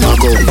when him a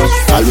come.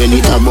 All when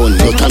it a bun,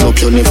 you turn up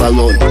you never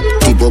run.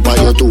 Keep up on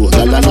your toe,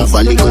 girl and have a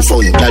little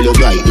fun. Girl you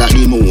bright like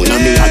the moon,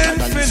 and me hotter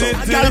than the sun.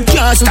 Girl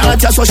can't start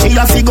just so she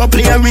a figure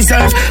play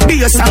reserve.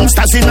 Be a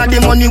songsters in the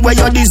money where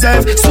you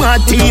deserve.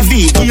 Smart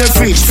TV, gear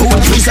fridge, food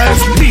preserve.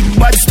 Big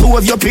bad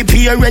stove, you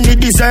prepare any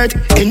dessert.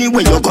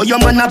 Anywhere you go,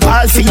 your man a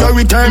pal for your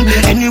return.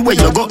 Anywhere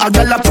you go, a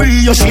gal a pre,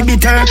 you she be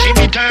turn.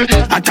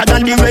 Hotter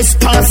than the rest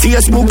on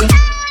Facebook.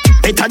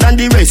 better than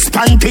the rest,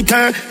 pan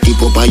Peter.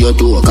 Keep up on your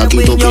toe, cock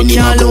it up in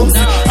your gum.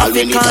 I'll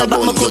when it a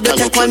bun, cut a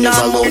look on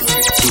never love.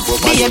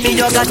 Baby,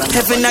 you got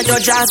heaven at your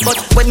jaws, but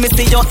when me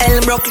see your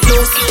elm broke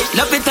loose,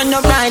 love it on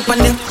your right, on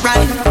the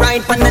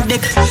right, on the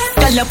dick.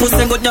 Girl, your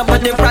pussy good, your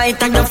body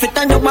right, and your fit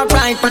on your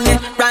right, on the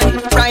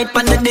right,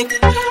 on the dick.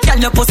 Girl,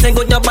 your pussy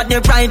good, your body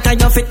right,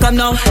 and your fit come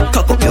now.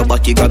 Cock up your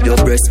body, grab your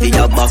breast, be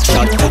your back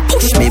shot.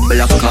 Push me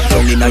black cock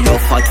down inna your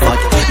fat.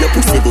 Your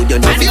pussy good, you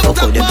know fit up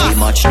how them be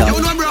matched up.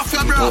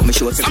 Oh, me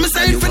show I'm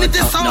saying infinity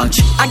sound.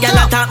 A girl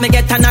attack me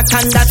get a knock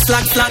and that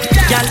slack.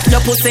 Girl,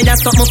 your pussy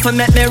that's something for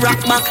make me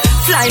rock back.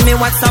 Fly me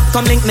WhatsApp,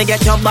 come link me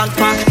get your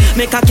backpack.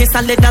 Make a kiss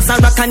and let us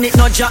rock and it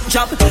no drop.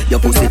 Your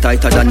pussy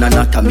tighter than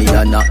anatomy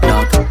and knock.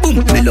 Boom,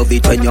 me love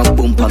it when you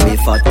boom on me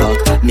fat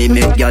cock. Me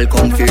make girl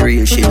come for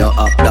real, she no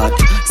act that.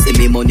 See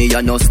me money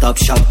and no stop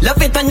shop.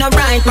 Love it on your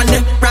right, on the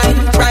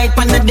right,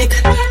 on the dick.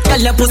 Girl,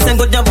 your pussy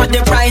good, your body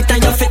right,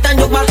 and your fit and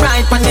you are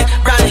right, on the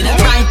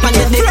right, on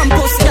the dick. From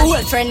pussy, your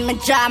old friend me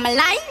draw my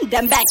line,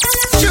 them back.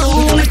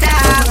 True, me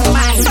down my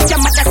mind. So your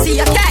mother see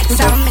your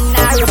text, I'm in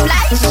a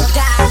reply.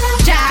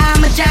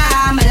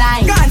 Jam a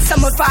line. Gone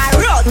somewhere far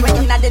road, when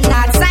you're not the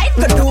north side.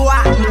 Go do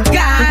what?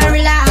 Gone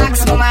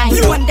relax my mind.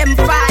 You want them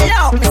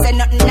follow, me say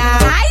nothing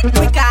hide. We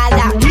call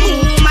that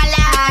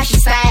malash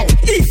style.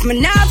 If me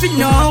never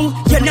know,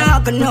 you're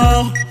not gonna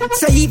know.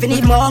 So even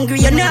if I'm hungry,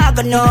 you're not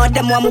gonna know.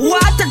 Them want me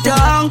water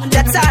down,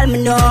 that's all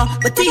me know.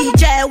 But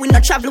TJ, we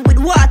not travel with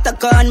water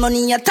gun.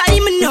 Money and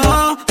time, me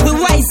know. We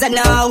wiser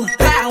now.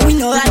 We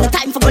know all the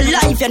time for good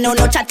life, you know.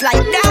 No chat like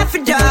that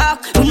for dark.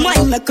 We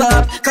mind make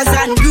up, cause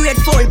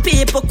ungrateful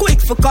people quick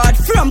for God.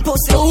 From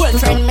pussy, old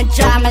friend, me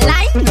draw my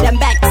line. Them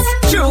backs,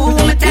 true,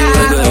 me down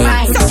my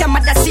mind. So your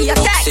mother see your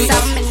text,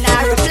 I'm in a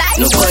reply.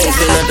 No points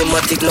in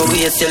automatic, no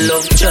waste your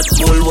love. Chat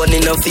full one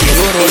in a face.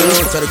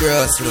 To the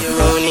grass, you know.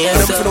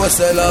 I'm finna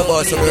sell our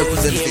boss and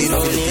represent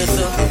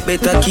the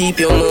better keep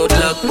your mouth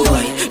locked,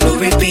 boy. No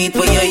repeat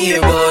what you hear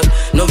about.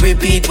 No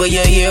repeat what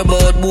you hear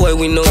about, boy.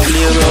 We no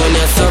play around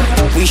ya, so.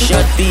 We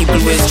shot people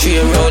with stray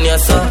around ya,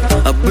 so.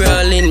 A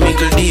brawling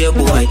middle day,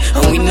 boy.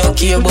 And we no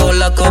care about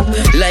lock up.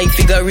 Like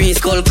figure race,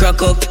 call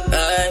crack up.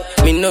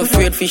 Me no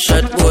afraid for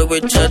shot, boy.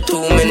 We chat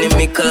too many.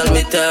 Me call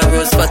me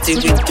Taros, fatty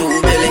with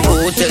two belly.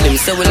 Oh, tell him,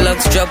 say we lock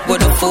strap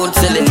with the food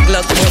selling.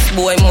 Black bus,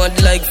 boy,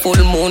 mad like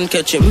full moon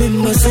catch him.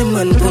 Remember, say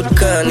man put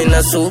can in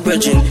a soup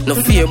region. No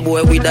fear,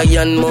 boy, with a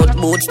yan mouth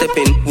boat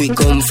stepping. We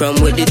come from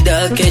where the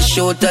darkest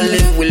show to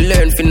live. We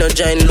learn for no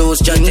giant loose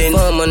chatting.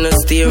 Farm and no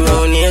stay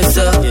around here,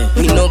 sir.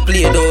 We no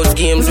play those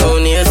games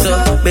round here,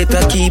 sir.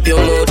 Better keep your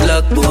mouth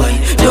locked, boy.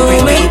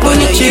 Don't make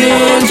money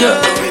change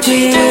up,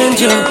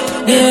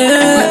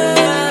 yeah.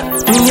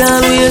 Me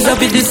always up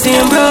with the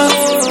same, bro.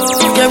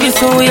 Carry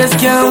some ways,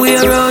 can't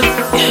wear out.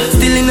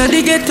 Still in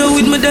the ghetto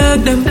with my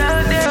dog, them.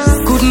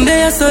 Couldn't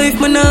dare so if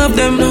man have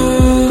them,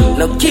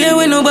 no care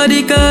when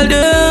nobody call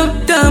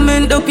them.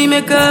 Torment up in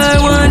my car,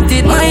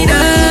 wanted my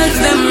dogs,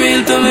 them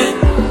real to me.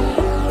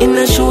 In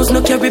the shoes,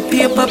 no carry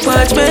paper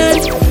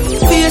parchment.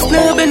 Face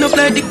now bend up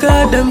like the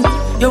call them.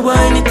 Yo,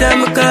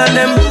 anytime I call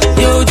them.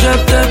 Yo,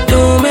 drop top,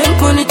 don't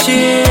make money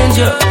change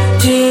up,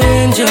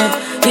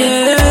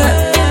 yeah.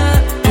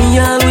 Me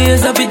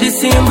always up with the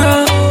same,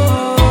 bro.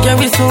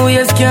 Carry some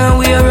ways, can't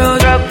wear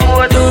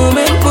out. Don't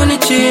make money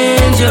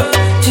change up,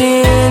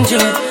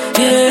 yeah.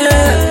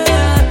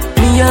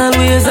 Me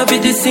always up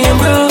with the same,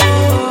 bro.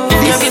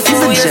 This is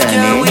a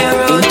journey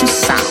into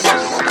sound.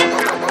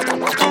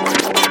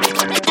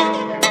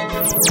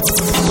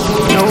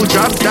 No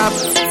drop top.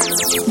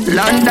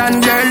 London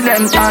girl,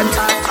 them hot.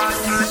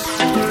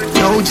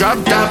 No drop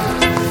top.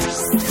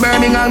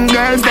 Birmingham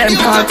girls, them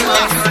hot.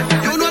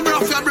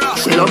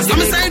 She loves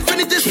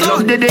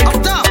the dick.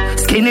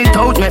 Skin it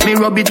out, make me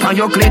rub it on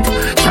your clit.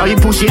 Try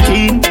push it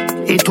in,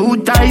 it too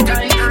tight.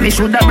 Me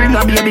shoulda bring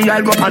a baby,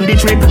 I'll go on the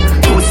trip.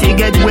 Pussy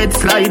get wet,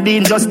 slide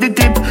in just the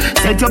tip.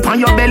 Set you on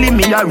your belly,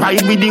 me a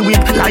ride with the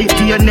whip. Like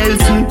Tia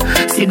Nelson,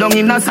 sit down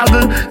in a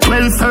saddle.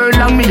 12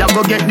 furlong, me a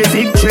go get the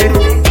victory.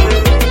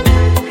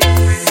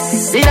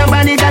 See the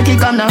body cocky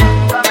come now.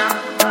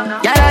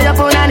 Yeah, your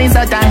phone on is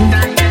so tight.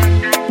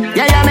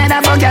 Yeah, made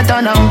a fuck your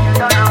turn now.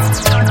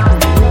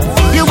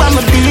 You want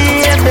me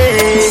baby.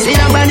 See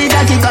the body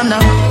cocky come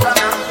now.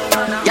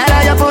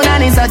 Yeah, your phone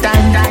on is so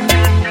tight.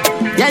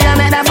 Yeah,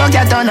 made a fuck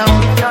your turn now.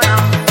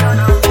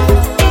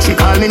 She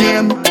call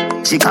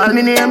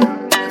me name.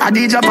 I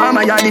DJ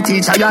Palmer, you're the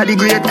teacher, you're the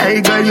great.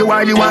 Hey girl, you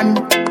are the one.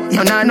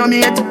 You're not no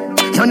mate.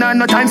 You know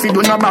no time for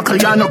do no buckle,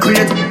 you no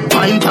crate.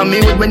 Point on me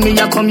with when me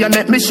a come, you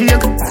make me shake.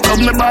 Rub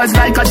me bars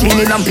like a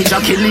chini lamp,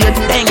 ejaculate.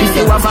 If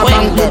you have a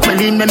bank book,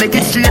 well in me make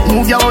it straight.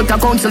 Move your out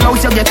of council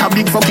house, you get a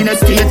big fucking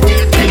estate.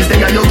 Things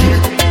they are your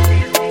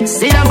gate.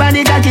 See the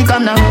body cocky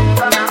come now.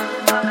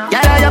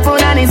 Yeah, your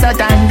phone on is so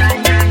tight.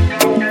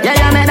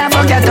 Yeah, made a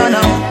fuck your turn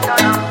now.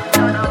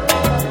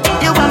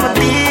 You want my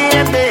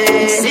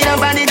baby. See the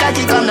body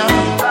cocky come now.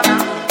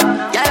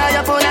 Yeah,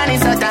 your phone on is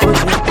so tight.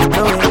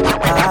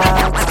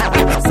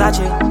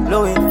 Versace,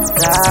 Louis,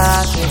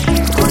 Versace,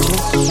 Gucci,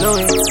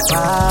 Louis,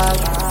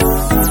 Versace.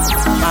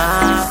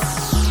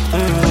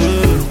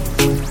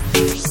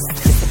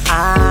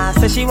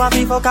 she want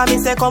me fuck, and me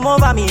say come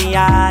over me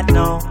yard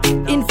now.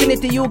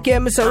 Infinity UK,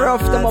 me so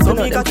rough them up, so and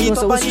me them keep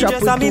so up we and strap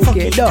just with me 2K,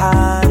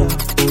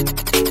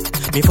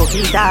 Me fuck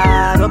it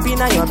hard, up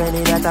inna your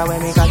belly, that's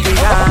when me cocky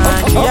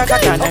gone. She a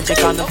cock and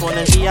check on the phone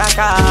and she a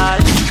call.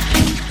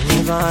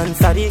 Never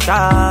answer the call.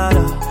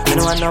 I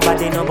don't want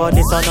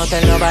nobody, so no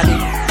tell nobody.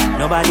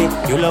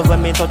 You love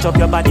when me touch up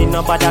your body,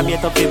 nobody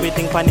made up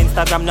everything on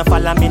Instagram. No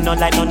follow me, no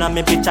like none of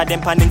me picture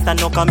them on Insta,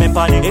 no comment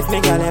on it. If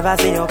me girl ever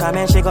see you come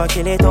and she go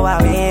kill it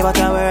away, but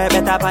I wear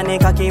better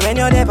panic cocky when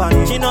you're there on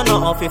it. She don't know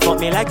how to fuck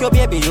me like your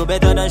baby, you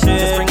better than shit.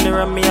 Just bring the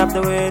rum me up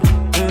the way.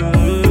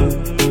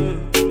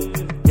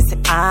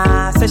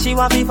 Say she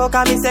want me fuck,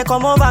 and me say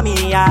come over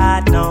me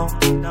yard now.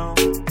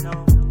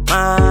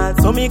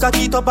 So me cock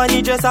it up and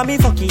you dress and me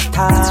fuck it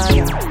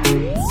hard.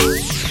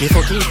 Me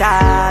fuck it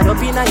hard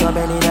up inna your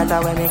belly,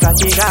 that's when me cock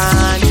it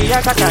gone. She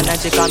a cock and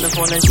she call me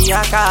phone and she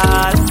a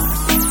call.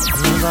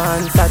 Never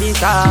answer the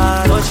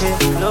call. Touch it,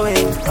 blow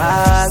it,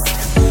 pass.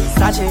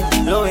 Touch it,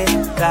 blow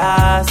it,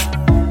 pass.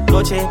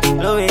 Touch it,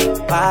 blow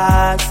it,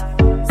 pass.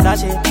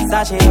 Touch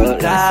it,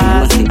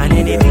 glass. And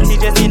anything she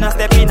just in a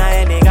step in a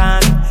any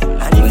gun.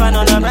 And if I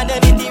know no brand,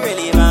 then it's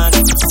irrelevant.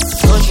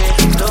 Touch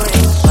it, blow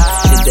it,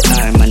 pass. She's the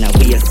arm and a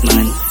waist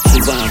man. She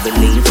want the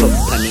link up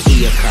on the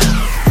ear cut.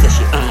 So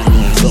she on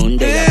me gun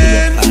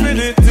there a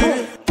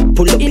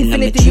pull up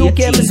Infinity UK,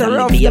 me so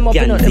rough them up,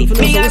 them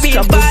me a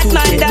real bad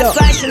man, that's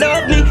why she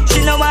love me. She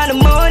no want the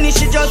money,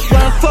 she just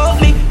want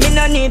fuck me. Me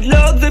no need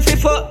love if you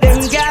fuck them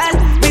gal.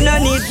 Me no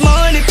need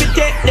money if you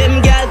take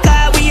them gal.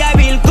 Cause we a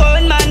real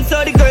gun man,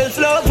 so the girls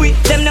love we.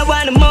 Them no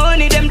want the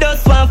money, them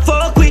just want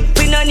fuck we.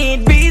 We no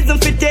need reason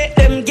if you take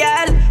them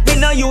gal. We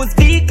no use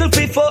vehicle if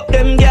you fuck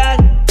them gal.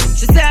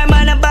 She say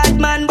I'm a bad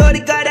man, but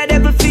the God a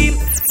devil theme.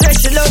 Say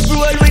she love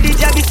roll with the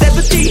jabby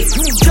 17.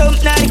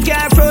 Jump now the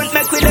car front,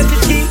 make we left the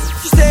team.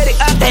 She say the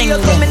after you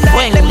coming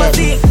like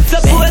limousine.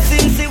 Suppose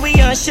him see we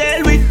on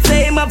shell with.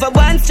 Say him have a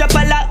one strap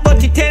a lock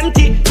but it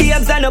empty.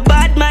 Behaves on a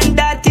bad man,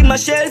 that him a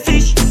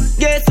shellfish.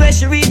 Guess where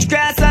she reach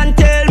grass and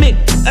tell me.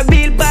 A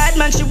real bad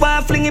man, she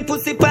want flingy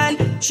pussy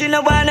pan. She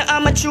no wanna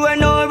amateur,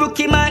 no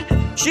rookie man.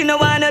 She no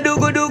wanna do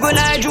go,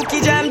 nah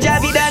jukey jam,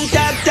 jabby dan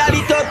tab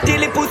it up till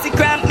the pussy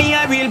cramp me.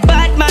 A real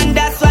bad man,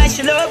 that's why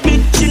she love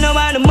me. She no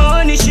want the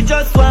money, she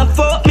just want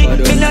fuck me.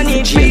 Me no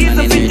need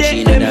reason to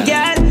take them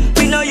gal.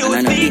 We no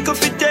use vehicle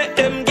to take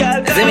them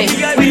gal.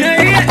 We no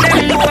rate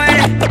them boy.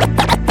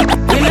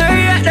 We no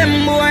rate them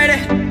boy.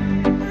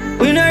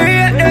 We no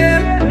rate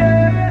them.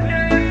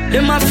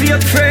 Them a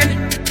fake friend.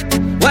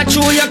 Watch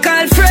who you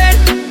call friend.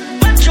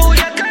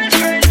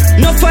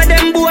 No for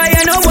them boy,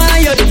 you know why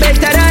you're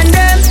better than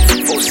them.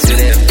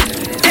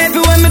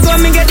 Everywhere me go,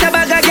 me get a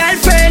bag of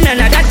girlfriend, and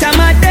that time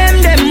at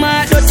them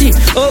mad dirty.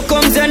 How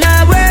comes you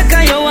not work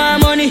and you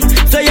want money?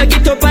 So you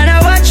get up and a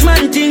watch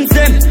man things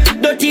them.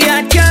 Dirty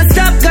heart can't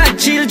stop got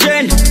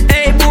children.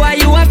 Hey boy,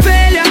 you a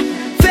failure.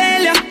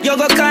 You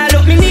go call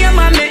up me name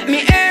and make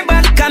me air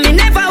back, cause me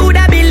never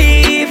woulda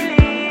believe.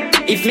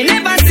 If me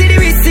never see the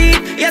receipt,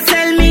 you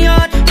sell me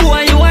out.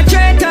 Boy, you a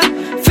traitor.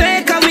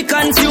 Fake and we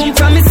consume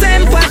from the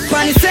same pot,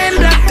 from the same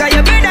block. Cause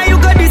you better you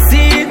go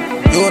deceive.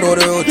 You know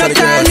the road to the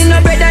girls.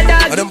 No better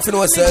dog. I don't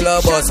know sell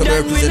our boss, I'm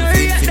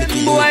representing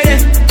Infinity. Boy, they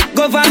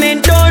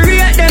government don't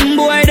rate them,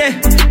 boy, they.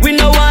 We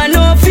no want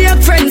no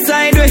fake friends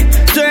side way.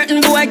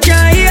 Certain boy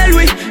can't heal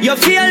we. You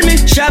feel me?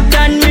 Shop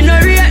down, we no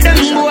rate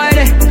them, boy,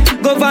 they.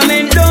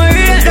 Government don't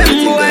rate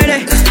them, boy,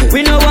 they.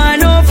 We no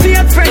want no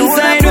fake friends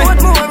side way.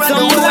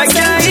 Some boy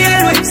can't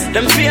heal we.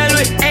 Them feel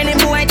we. Any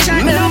boy chat.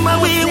 Remember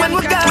we when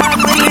we got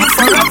we live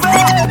forever.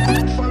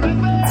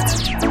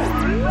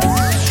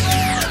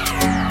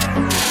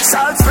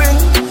 Salt Spring,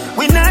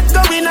 we not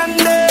going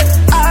under.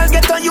 I'll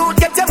get on you,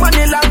 get your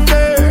money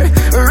longer.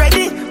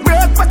 Ready,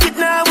 broke pocket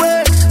now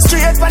way.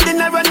 Straight for the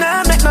narrow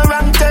now, make no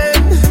wrong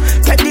turn.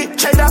 Teddy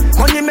cheddar,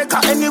 money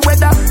maker any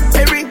weather.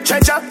 Perry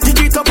treasure, dig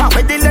it up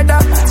with the leather.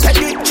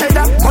 Teddy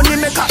cheddar, money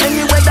maker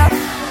any weather.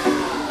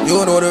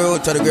 You know the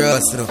road to the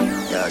grass, you know.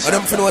 I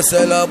don't know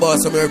sell our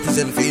boss, I'm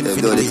representing for Infinity.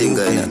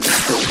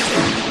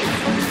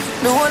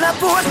 The whole of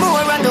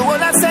Portmore and the whole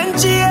of St.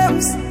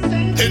 James.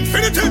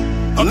 Infinity.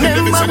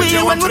 Remember we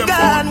when we're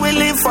gone, we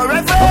live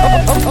forever.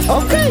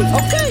 Okay.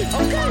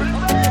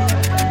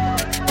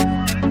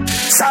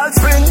 Salt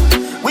Spring,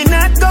 we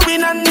not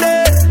going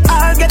under.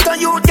 I'll get on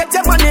you, get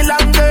your money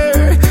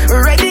longer.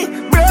 Ready,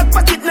 broke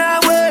pocket now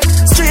way.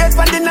 Straight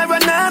for the narrow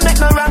now, make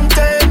no wrong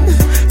turn.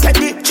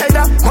 Teddy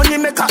cheddar, money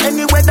maker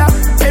any weather.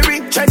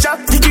 Perry treasure,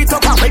 dig it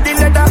up with the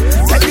leather.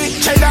 Teddy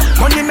cheddar,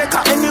 money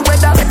maker any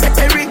weather.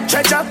 Perry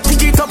treasure,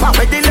 dig it up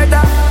with the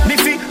leather.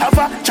 Miffy have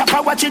a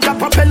chopper, watch it a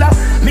propeller.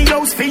 Me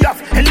house fee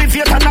off,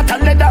 elevator not a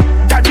leather.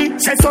 Daddy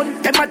say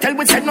son, them a tell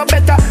we say no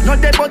better. No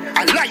they but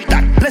I like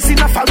that, blessing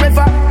a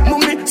forever.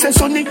 Mummy say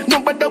sonny, no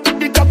better with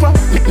the copper.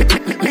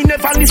 Me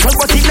never listen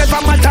but it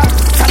never matter.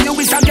 From you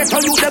wish I get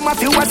on you, them a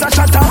few as a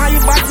shatter. My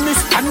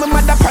badness and my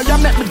mother prayer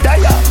make me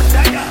die.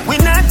 We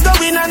not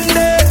going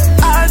under.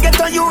 I'll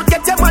get on you,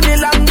 get your money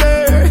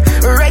longer.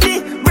 Ready,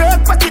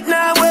 broke pocket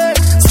now way.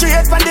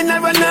 Straight for the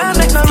narrow now,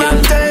 make no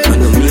wrong turn.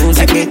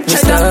 Take it,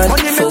 cheddar,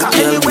 money maker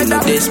any weather.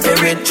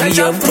 we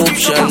have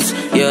options,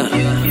 yeah.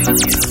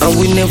 And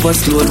we never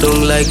slow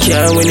down like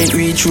car when it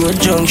reach road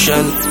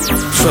junction.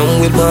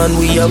 From we born,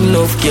 we have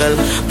enough girl.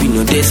 We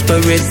no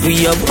desperate,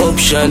 we have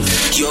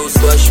options. Yo,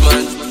 swash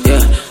man,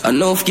 yeah.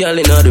 Enough girl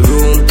in the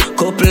room.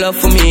 Couple of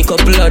for me,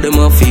 couple of them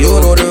are for you.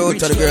 You know the road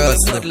to the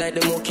girls.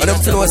 And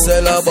I'm to know what's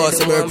all about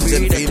some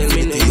representing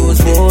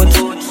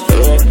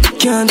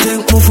can't take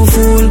me for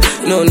fool,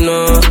 no,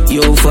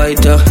 yo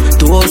fighter.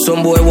 To all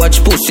some boy watch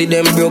pussy,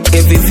 them broke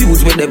every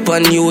views with them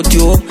on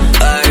YouTube.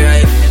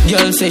 Alright,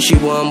 girl say she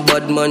want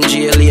bad man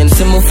jail and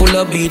say me full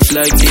of beats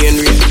like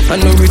Henry. I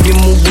know rhythm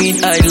move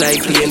beat, I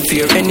like clean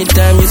fear.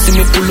 Anytime you see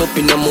me pull up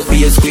in a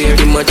mobile square,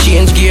 in my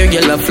change gear,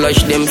 girl I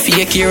flash them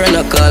fake here and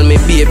I call me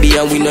baby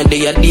and we know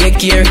they are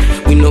daycare.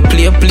 We no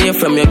play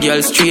from your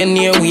girl straight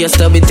near. We a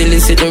stab it till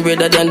it's sitting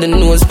redder than the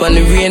nose pan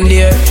the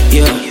reindeer,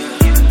 yeah.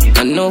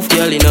 Enough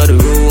girl in the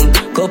room.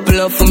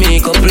 Couple of for me,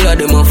 couple of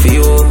them are for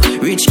you.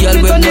 Rich girl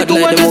with bad like them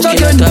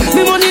walking on top.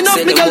 Me money enough,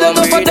 me girl them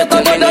no fat at the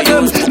bad of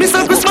them. Me say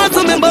Christmas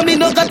remember me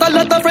no got a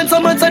lot of friends.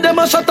 Someone say them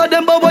a shot at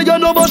them, but what you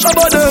know about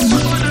shabba them?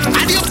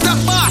 Adi up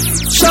top boss.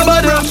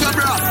 Shabba them.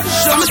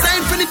 I'm saying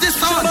infinity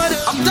sound.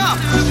 Up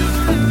top.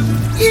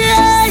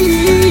 Yeah.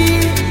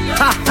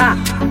 Ha ha.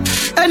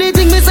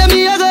 Anything me say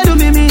me I go do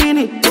me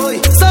mean it.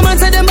 Someone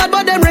say them bad,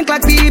 but them rank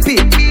like pee-pee.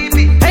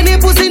 Any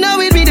pussy now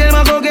with me, them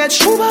a go get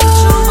shuba. Well,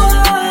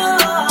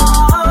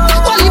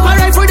 if I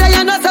ride for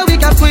day, not how we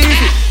can squeeze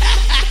it.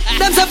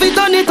 Them say fi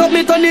turn it up,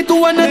 me turn it to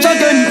one notch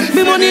again.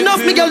 Me money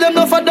enough, me girl them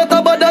no fat that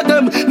about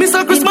them. Me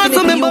say Christmas to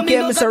remember me.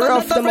 Mr.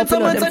 Rough, them up in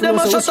them, them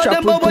so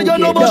strap with but you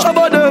know about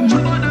shabba them.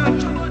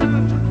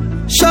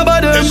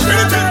 Shabba them.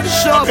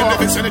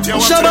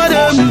 Shabba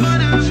them.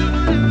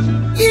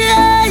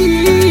 Yeah.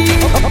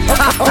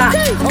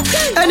 Okay.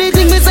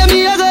 Anything me say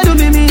me, I go do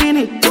me mean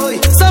it.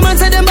 Someone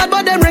say them bad,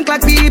 but them rank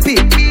like pee-pee.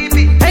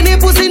 Any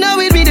pussy now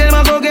with me, them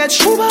a go get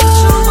shuba. Well,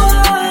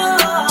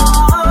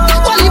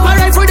 if I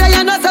ride for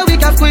day, not how we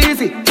can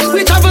squeeze it.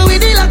 We travel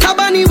with it like a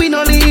bunny, we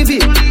no leave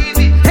it.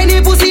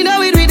 Any pussy now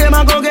with me, them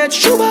a go get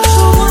shuba.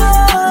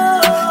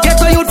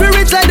 Get a youth for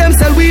rich like them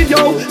sell weed,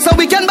 yo. So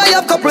we can buy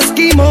up couple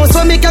schemos.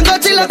 So me can go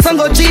chill out and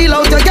go chill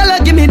out. Your girl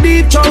give me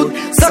deep throat.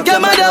 Suck your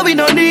mother, we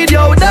no need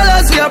yo.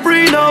 Dollars we are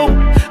free now.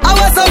 I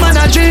was some man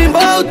a dream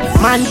about.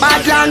 Man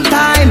bad long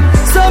time.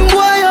 Some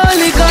boy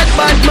only got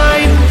bad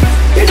mind.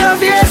 You don't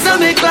fear so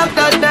me clock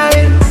that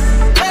time.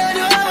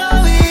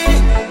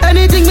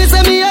 Anything me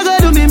say me I go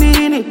do me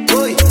mean it.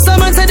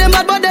 Someone say them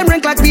bad but them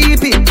rank like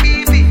pee-pee.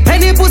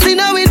 Any pussy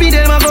now with me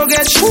them a go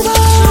get shuba.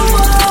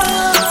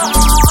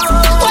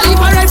 Well if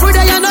I ride for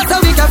day not how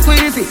we can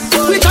squeeze it.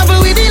 We travel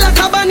with it like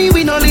a bunny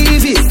we no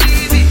leave it.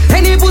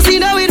 Any pussy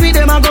now with me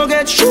them a go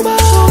get shuba.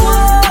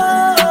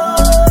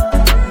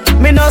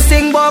 Me no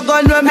sing but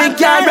gun when me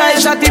can't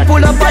ride. Shot it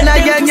pull up on a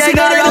gang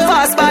or a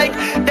fast bike.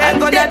 Then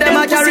go there them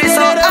a carry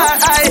so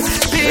high.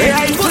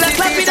 Pull up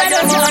like me that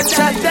them want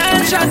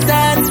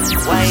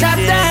shot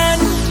down.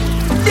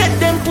 Dead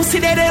them pussy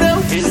dead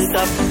out.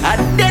 I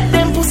dead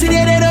them pussy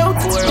dead out.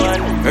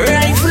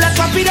 Rifle a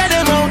copy that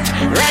them out.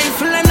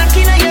 Rifle a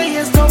knocking on your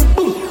ears down.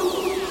 Boom.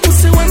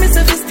 Pussy when me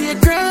say fi stay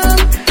ground.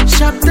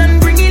 Shot down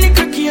bring in the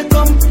cookie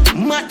come.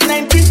 Mat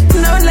 90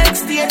 now like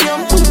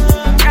stadium. Boom.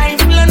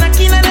 Rifle a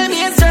knocking on them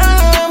ears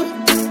down.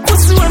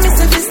 Pussy when me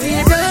say fi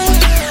stay down.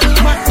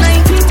 Mat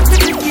 90 the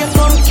cookie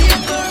come.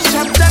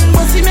 Shot down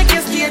pussy make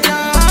you stay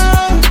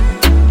down.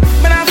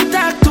 But I have to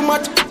talk too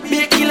much.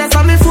 Be killers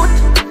on me foot.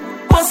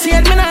 Pussy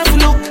head me not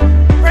look.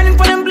 Running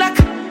for them black.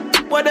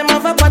 But them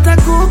have a pot of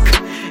cook.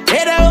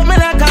 Head out me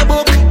like a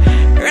book.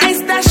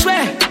 Rice dash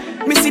way.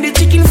 Me see the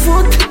chicken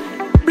foot.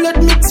 Blood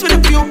mixed with the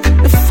puke.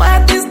 The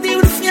fat is deal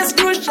with fierce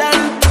crucial.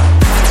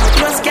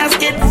 Plus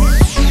casket.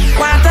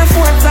 Water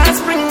forts and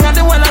spring. And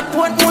the one at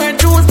port more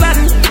juice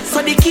land. So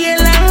the kill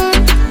long.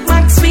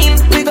 Maxfield.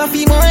 We got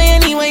fee more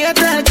anyway. You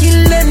tell kill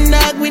them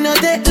dog. We no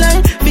take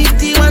long.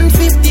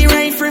 5150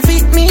 rifle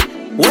fit me.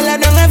 Well I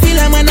don't feel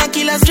I'm gonna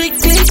kill a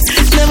strictly.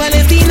 Never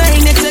left the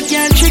 9X that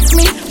can't trick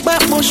me.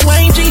 But bush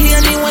wine G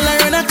and me while I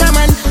run a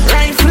common.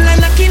 Rifle and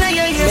knocking on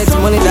your ears.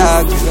 Make money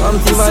dog. I'm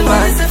too bad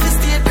man.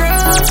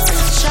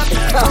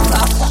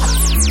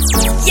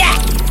 Yeah.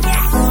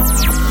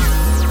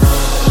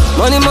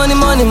 Money,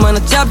 man, a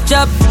chop.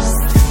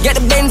 Get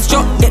the Benz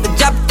truck, get the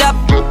job top.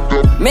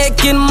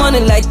 Making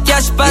money like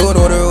cash back.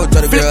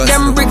 Flip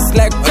them bricks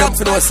like top.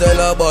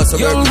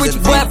 Young rich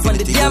boy from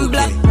the damn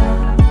block.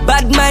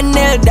 Bad man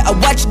nail that I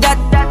watch that.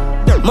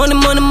 Money,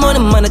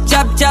 man, a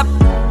chop.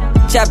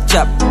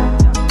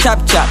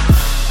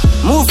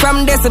 Move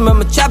from this and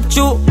I'ma chop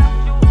you.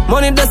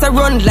 Money does a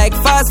run like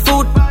fast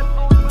food.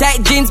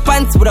 Tight jeans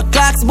pants with a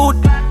Clarks boot.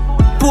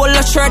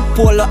 Polo shirt,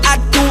 polo hat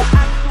too.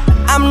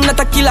 I'm not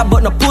a killer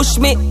but no push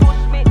me.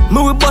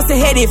 Me will bust a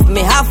head if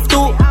me have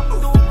to.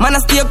 Man I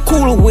stay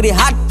cool with a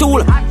hot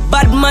tool.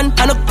 Bad man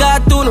and a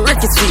cartoon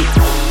Ricky.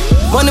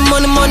 Money,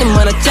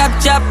 man, a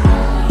chop.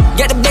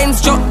 Get the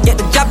Benz truck, get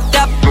the job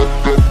top.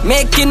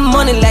 Making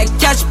money like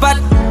cash pot.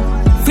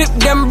 Flip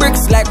them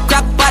bricks like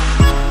crack pot.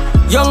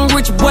 Young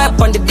rich boy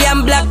on the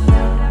damn block.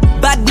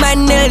 Bad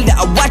man nail that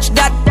I watch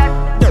that.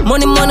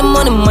 Money, money,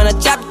 money, man, a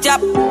chop,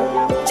 chop.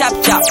 Chop,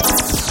 chop.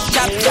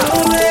 Chop, chop.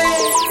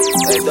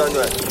 Hey, done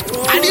well.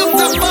 And you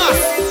the boss.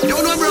 You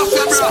know I'm rough,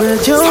 bro.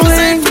 Spread your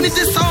wings. Finish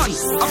this song.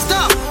 I'm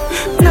stop.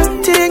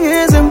 Nothing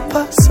is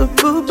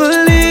impossible,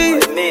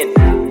 believe.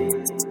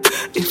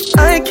 If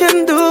I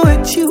can do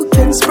it, you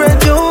can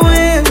spread your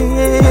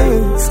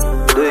wings.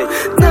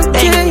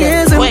 Nothing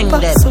is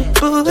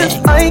impossible.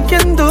 If I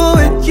can do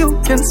it,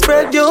 you can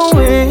spread your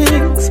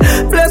wings.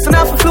 Blessing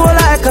off a flow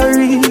like a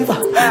river.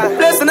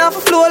 Blessing off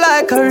a flow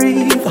like a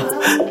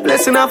river.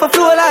 Blessing off a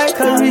flow like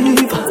a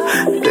river.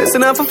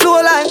 Blessing off a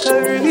flow like a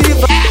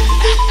river.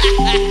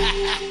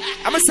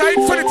 I'm a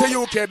side for it to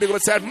UK because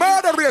it said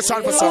murder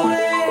reason for sound.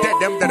 Dead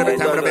them dead every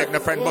time to make the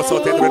friend bust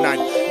out into the night.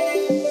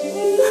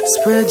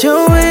 Spread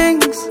your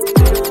wings.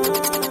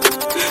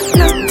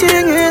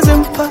 Nothing is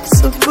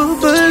impossible,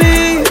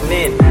 believe.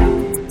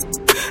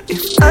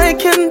 If I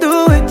can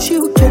do it,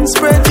 you can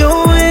spread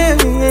your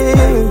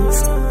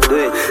wings.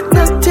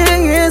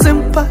 Nothing is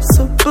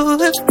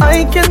impossible. If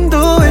I can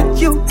do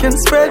it, you can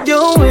spread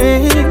your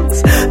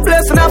wings.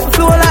 Blessing off a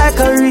flow like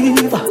a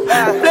river.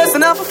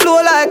 Blessing off a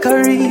flow like a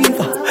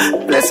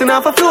river. Blessing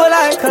off a flow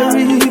like a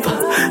river.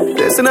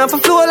 Blessing off a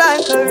flow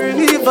like a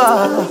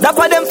river. That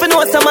for them for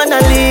know some man a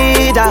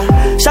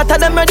leader. Shot at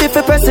them ready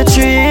for press the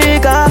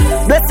trigger.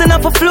 Blessing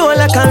off a flow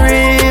like a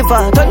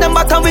river. Turn them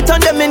back and we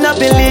turn them in a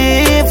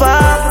believer.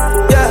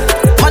 Yeah.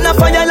 Man a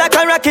fire like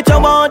a rocket, you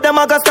want them,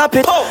 I gotta stop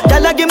it.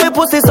 Y'all give me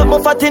pussy, so I'm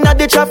fat in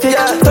the traffic.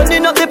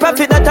 Turning up the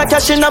profit that I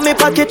cash in my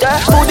pocket.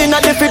 Food in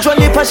the fridge,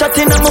 only for shot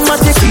in my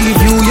matic. See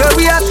you, yeah,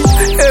 we at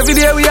it. Every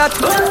day we at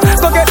it.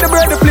 Go get the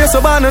bread, the place, so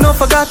man, I don't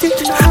forgot it.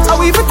 I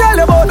will even tell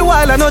you about the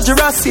wild, I know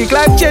Jurassic.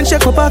 Life change,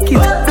 check my pocket.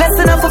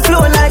 Blessing off a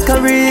flow like a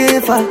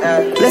river.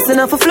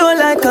 Blessing off a flow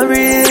like a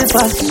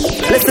river.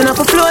 Blessing off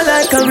a flow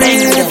like a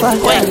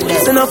river.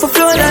 Blessing off a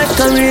flow like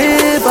a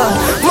river.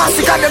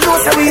 Massacre them know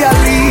say we a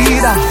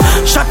leader.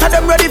 Shot at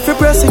them ready for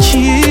press the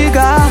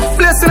trigger.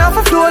 Blessing off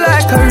a flow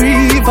like a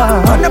river.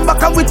 On them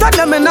back and we turn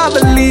them and I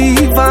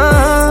believe.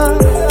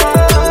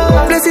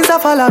 Blessings are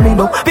follow me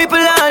now. People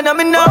are on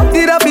me now.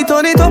 Did I be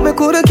turn it up? Me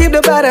couldn't keep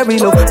the battery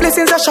low.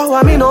 Blessings are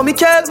shower me now. Me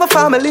care my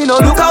family now.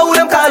 Look how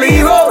them call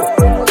hero.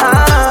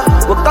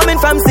 We're coming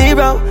from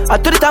zero, to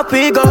the top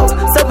we go.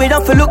 So we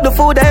don't feel look the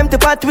food, the empty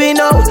pot we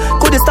know.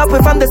 Could stop we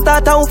from the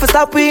start, how we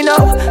stop we know.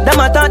 Them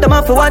I thought them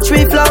off to watch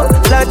we flow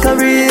like a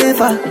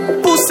river.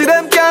 Pussy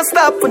them can't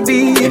stop a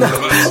deal.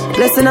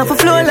 Blessing off a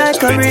flow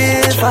like a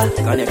river.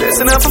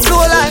 Blessing off a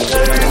flow like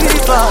a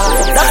river.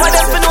 That's why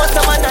them know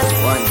someone that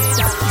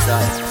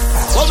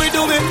what we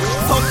doing?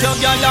 Fuck your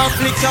girl and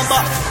flick your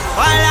back.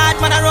 All right,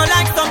 man, I roll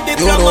like some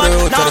diplomat.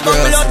 Now go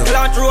blood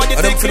clot road.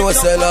 I don't feel what's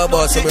all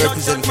about, so I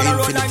represent for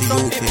Infinity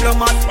UK.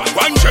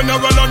 One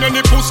general on any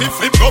pussy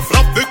flip, go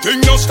flop the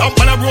thing, no stop,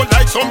 and I roll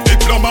like some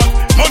diplomat.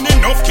 Money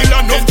enough, kill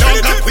enough, down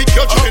that quick,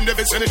 you're in the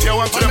vicinity, I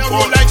want to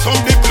roll like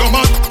some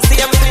diplomat. See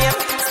him,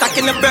 stuck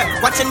in the bed,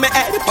 watching my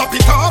head. Pop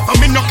it off,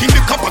 and me knocking the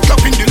cup, and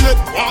clapping the lid.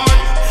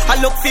 I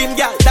look for him,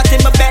 girl, that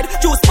in my bed.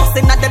 Juice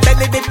busting at the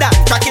belly, did that,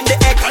 cracking the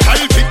egg.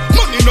 I'll pick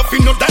money enough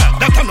in no that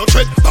I no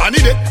tread. Banny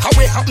it, how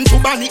it happen to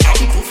Banny,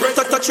 happen to Fred.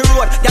 Touch the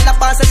road, girl, the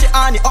boss says she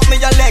on it. Up me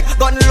your leg,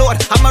 gun load.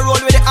 I'ma roll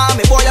with the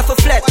army, boy, you for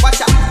flat.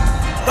 Watch out.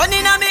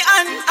 Running on me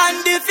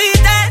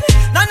undefeated.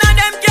 None of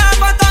them can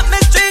fuck up me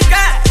street,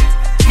 girl.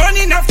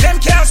 Money enough, them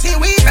can't see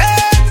we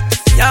pay.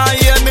 Yeah,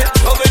 hear me,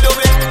 how we do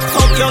it?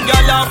 Fuck your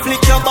girl and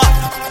flick your back.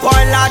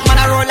 Boy, lad, man,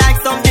 I roll like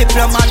some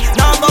diplomat.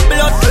 Now go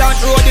blood clot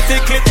road, if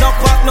it click, no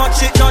pop, no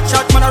shit, no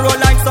chat. Man, I roll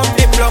like some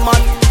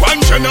diplomat.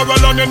 One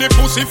general on any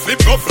pussy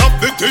flip, go flop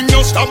the thing, no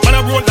stop. Man,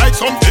 I roll like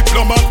some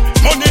diplomat.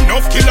 Money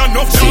enough, kill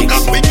enough, down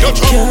that quick, your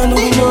chop.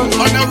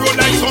 Man, I roll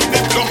like some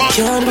diplomat.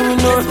 Can't do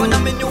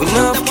nothing. We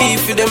not keep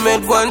for them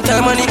head one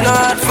time, and it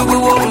not for we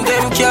want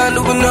them. Can't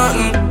do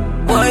nothing.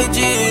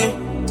 YG.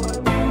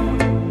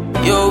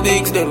 Yo,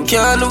 bigs, them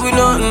can't do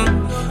nothing.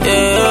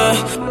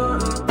 Yeah.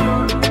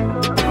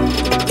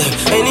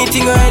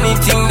 Anything or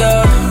anything,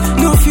 dog.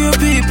 No fear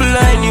people,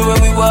 I knew where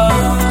we were.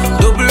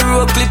 Double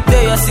row clip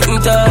there,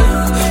 sitting tall.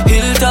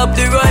 Hilltop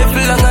the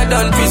rifle, longer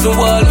than prison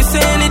wall. We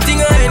say anything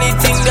or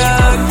anything,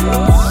 dog.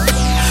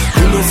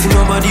 We don't see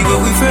nobody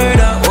where we heard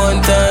at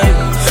one time.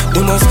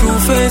 Them a screw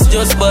face,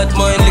 just bad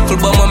mind. Little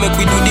bomber make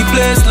we do the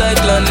place like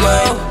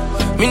landmine.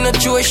 Me no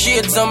throw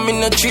shades and me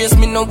no trace.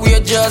 Me no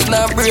wear jazz,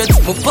 nah braids.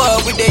 My power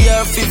with the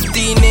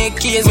AR-15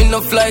 AKs. Me no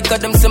fly cause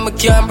them say me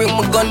can't bring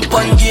my gun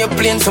pan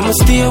airplane. So me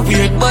stay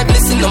weird, but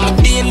listen on my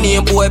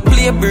DNA. Boy,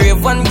 play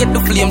brave and get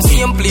the flame,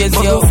 same place,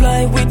 yo.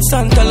 Fly with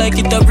Santa like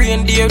it a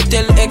reindeer.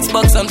 Tell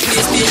Xbox and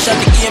PlayStation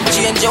the game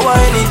change. You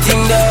want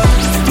anything, dog?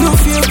 No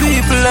fear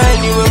people,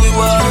 I knew where we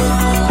were.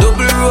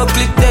 Double row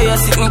clip there,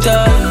 sitting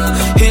tall.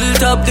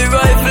 Hilltop the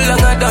rifle,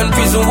 longer than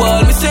prison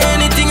wall. Me say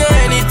anything or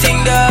anything,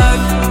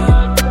 dog.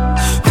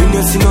 We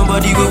don't see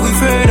nobody where we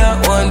heard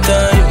at one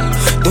time.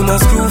 Them a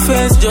screw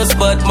face, just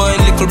bad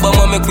mind. Little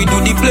bomber make we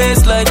do the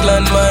place like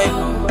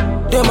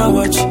landmine. Them a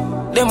watch,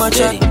 them a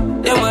chat,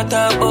 them a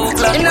talk about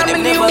clock. In a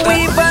new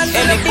weave and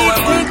any beat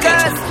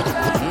sneakers.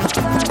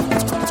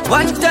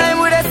 One time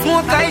with a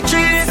smoke I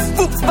trees.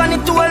 Foot on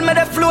it all, me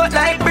the float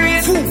like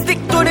breeze. Stick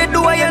to the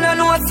door, you don't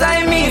know what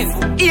I mean.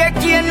 Here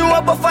can you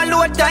a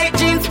buffalo tight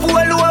jeans,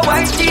 polo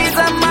white cheese,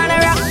 and man a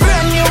rock.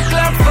 Brand new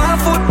clock for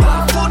foot.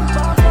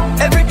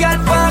 Every girl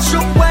pass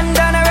shook one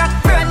down a rock.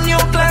 Brand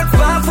new clock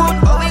for foot.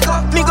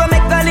 Me go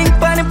make a link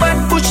on the pad,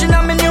 pushing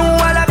on me new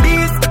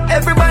wallabies.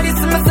 Everybody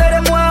see me say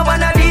them want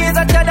one of these.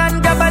 Hotter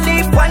than double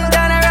leaf, one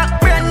down a rock.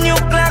 Brand new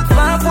clock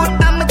for foot.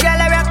 I'm a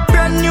gal a rock.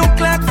 Brand new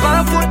clock for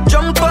foot.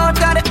 Jump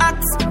out of the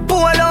axe.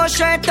 Polo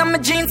shirt and my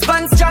jeans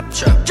pants chop.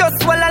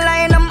 Just while I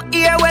line, I'm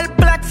ear well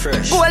black.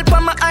 Pull pa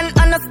my hand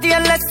on a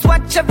stainless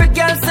watch. Every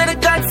girl say the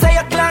God say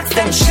your clocks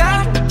them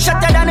sharp.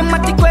 Shatter than the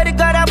matic where the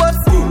God a bus.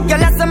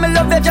 Girl I say me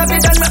love your job,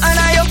 it done me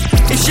honor you.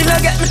 If she no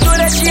get me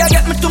today, she'll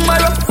get me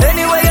tomorrow.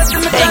 Anyway, you see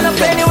me turn up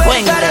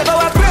anyway. Gotta go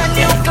a brand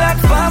new clock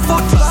for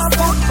foot.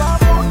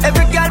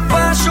 Every girl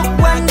pass shook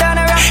one down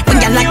a rock. When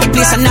you like the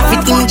place and have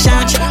it in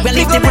charge. Well,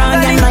 if the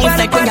brand and life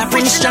like when you're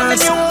Prince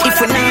Charles.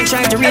 If we not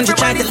try to range, we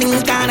try to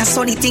link on. I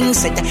saw the thing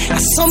said. I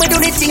saw me do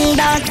the thing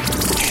that.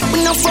 We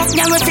no fuck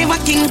y'all with favor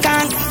King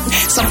Kong.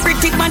 Some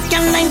pretty bad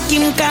can like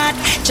Kim Card.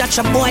 Judge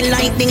a boy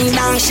like ding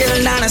dong, shell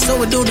down. So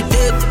we do the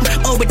dig.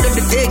 Oh, we do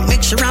the dig.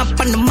 Make sure up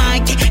on the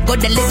mic. Go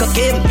the liquor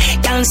game.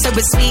 Y'all say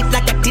we sweet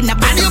like a dinner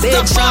by the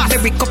bed.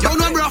 Strawberry cup. Don't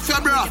know, bro.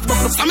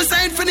 I'm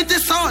saying infinity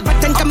sound. But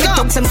then come me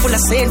thugs and full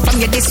of sand. From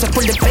your disc, we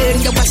pull the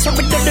pen. Yo, I saw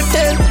we do the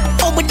dig.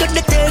 Oh, we do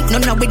the dig.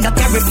 No, we not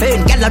carry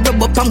pen. Y'all a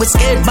rub up and we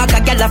scared. Back a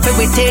y'all of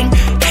everything.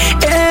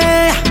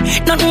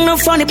 Nothing no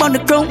funny about the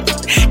crew.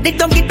 They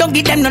don't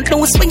get them not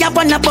loose. We up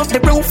on above the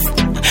roof.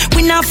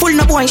 We not full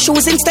no boy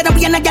shoes. Instead of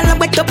we and a gal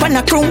wet up on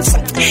a cruise.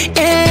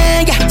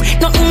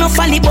 Nothing no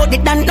funny about the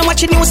done. Don't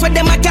watch the news where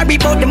them a carry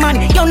about the man.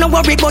 You no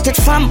worry about it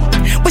fam.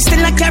 We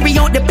still a carry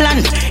out the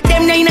plan.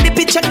 Them not in the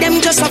picture,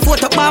 them just a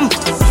photo bomb.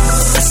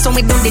 So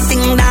we do the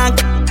thing dog.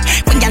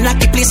 When you lock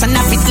the place and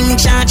have it in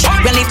charge.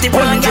 Well if the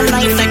wrong your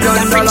life like we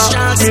are Prince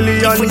Charles. If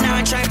we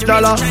not try to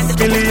 $1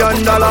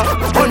 million,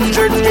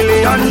 $100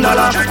 million.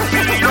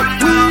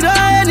 We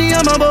die any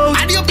I'm about.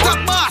 And you top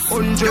boss.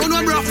 You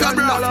know bro,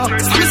 I'm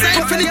saying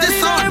infinity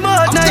sound.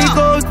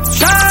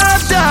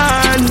 Sharp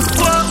down.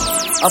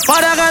 A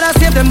father gotta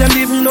save them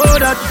even know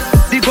that.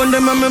 The gun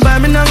them and me buy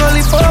me now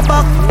only 4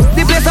 back.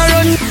 The place I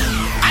run.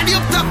 And you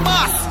top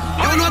boss.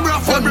 You know bro,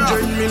 I'm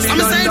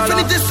saying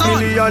infinity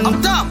sound. Up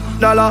top.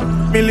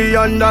 $1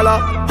 million,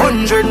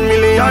 $100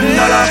 million.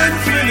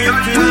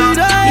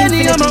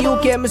 Infinity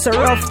UK, Mr.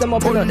 Rough, them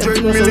up on them.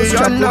 $100 million.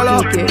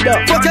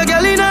 Fuck your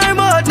girl in her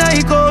mouth,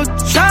 Nike out.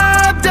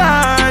 Sharp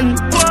down.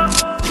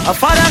 A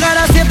father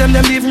gotta save them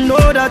even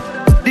know that.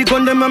 The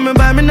gun them and me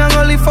buy me now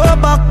only 4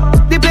 back.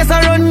 The place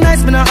I run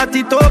nice, me now at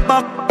the top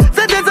back.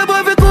 Say there's a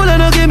boy fi cool and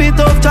no give me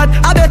tough chat.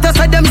 I better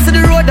side them see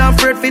the road and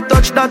afraid fi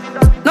touch that.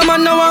 No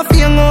man now want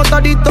fi hang out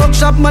of the talk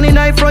shop. Man in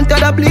the front of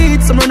the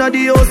bleed, some run of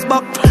the house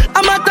back.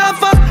 I'm a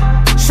tough up,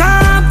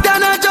 sharp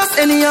than a just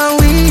any and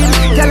weed.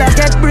 Girl I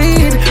get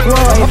breed,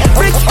 boy.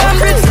 Bricks and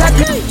bricks that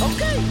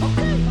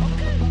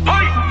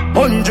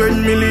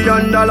 $100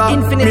 million,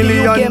 Infinity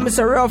million. UK,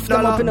 Mr. Rough,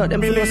 them up in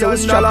them. $100 million.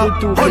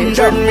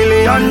 $100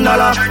 million.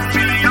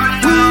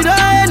 We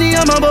die any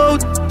I'm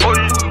about.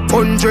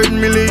 $100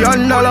 million.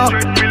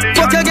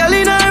 Fuck your girl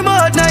in her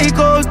mouth, Nike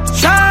out.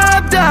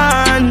 Sharp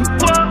down.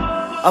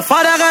 A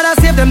father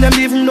gotta save them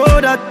even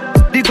know that.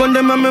 The gun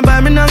them and me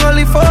buy me now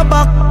only 4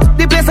 back.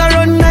 The place I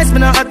run nice, me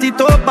now at the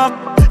top back.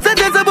 Say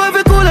there's a boy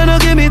fi cool and no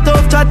give me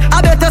tough chat.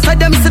 I better side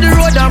them see the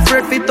road and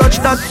afraid fi touch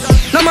that.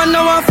 No man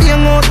now want fi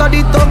hang out of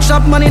the talk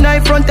shop. Man in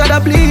the front of the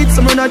bleed,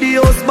 some run of the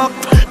house back.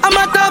 I'm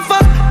a tough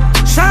up,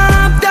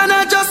 sharp than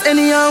a just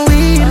any and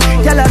weed.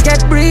 Girl I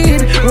get breed,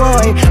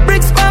 boy.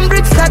 Bricks and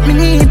bricks that me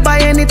need.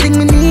 Buy anything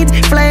me need,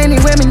 fly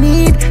anywhere me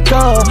need.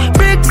 Go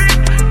bricks,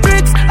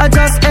 I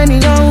just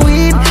any and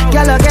weed.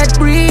 Girl I get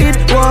breed,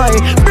 boy.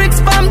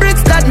 Bricks and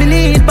bricks that me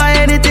need. Buy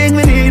anything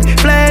me need,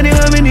 fly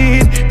anywhere me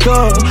need.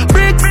 Go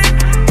bricks,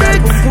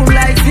 who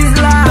like this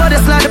life? But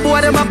it's like the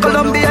boy them a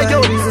Columbia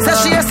yo. Say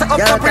she has up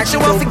for brick, she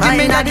want to give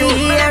me na the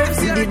ear.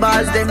 See the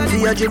balls them to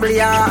your dribble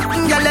ya.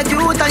 Girl a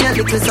cute and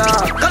your little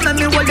soft. Come let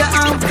me hold your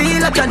arm,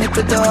 feel like a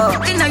nipple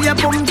toe. Inna your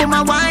pum pum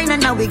a wine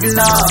and a wiggle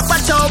up.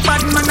 Watch out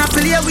bad man a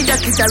play with the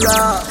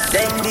guitar.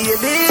 Then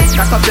baby,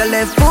 cock up your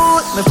left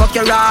foot, me fuck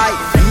your right.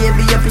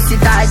 Baby your pussy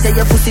tight, tell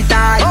your pussy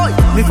tight.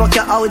 Me fuck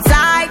you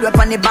outside, rap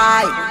on the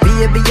bike.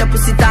 Baby your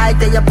pussy tight,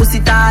 tell your pussy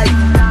tight.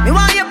 Me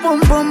want your pum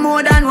pum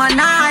more than one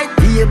night.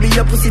 Baby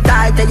your pussy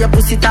tight, tell your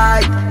pussy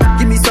tight.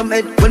 Give me some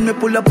head when me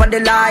pull up on the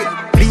light.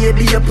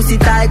 Baby your pussy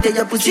tight, tell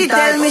your pussy tight.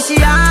 She tell me she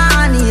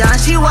honey and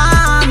she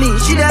want me.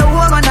 She the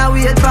woman that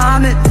wait for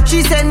me.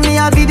 She send me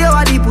a video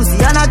of the pussy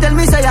and I tell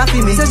me say you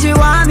feel me. So she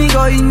want me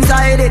go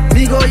inside it,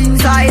 me go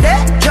inside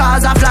it.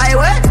 Jaws a fly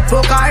away,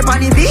 fuck her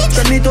on the beach.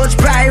 When me touch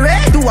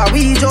private, do a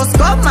we just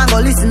come and go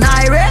listen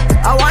irate.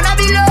 I wanna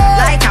be low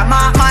like I'm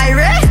at my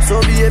rate. So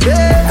baby,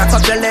 cock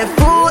up your left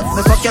foot,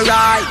 me fuck your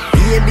right.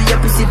 Baby your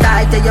pussy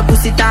tight, tell your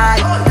pussy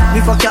tight. Me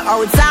fuck you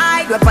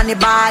outside, rap on the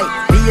bike.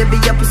 Baby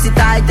your pussy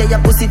tight, tell your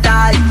pussy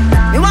tight.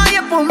 Me want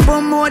your pum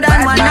pum more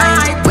than one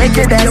night.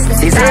 Wickedest,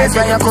 this is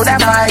where you coulda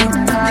find.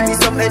 Give me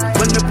some head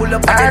when me pull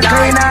up on the line.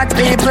 Clean out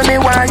people, me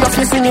want you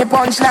to sing a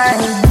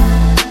punchline.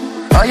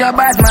 Oh, your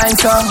bad mind,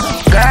 so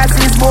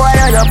glasses, boy,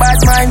 oh, your bad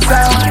mind, so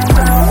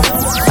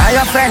and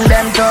your friend,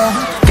 them, too.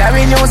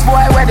 Carry news,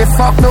 boy, where the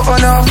fuck do you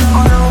know?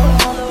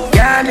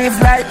 Can't live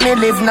like me,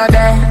 live no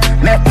day.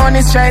 Make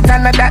money straight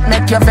and that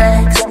make you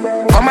vex.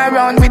 Come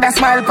around with a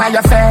smile by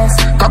your face.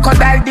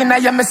 Crocodile dinner,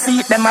 you me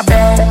see them a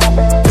bed.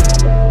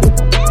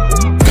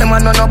 Them a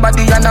know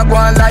nobody and a go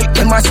on like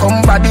them a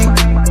somebody.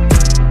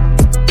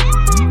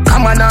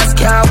 Come on, ask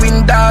can't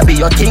win derby,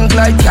 you think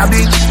like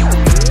cabbage.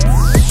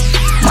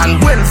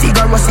 Man, well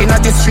vigorous in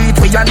the street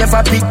where you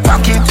never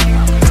pickpocket.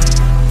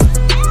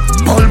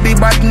 All be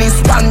badness,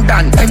 one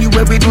done,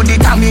 anyway we do the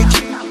damage.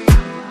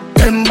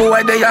 Them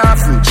boy they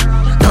average,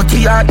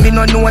 dirty heart me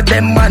no know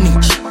them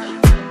manage.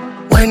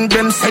 When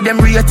them say them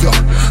rate you,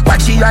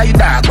 watch your eye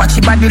dog, watch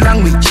your body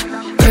language.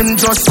 Them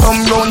just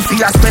come round for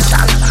your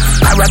special,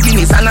 or a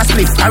Guinness and a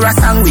split, or a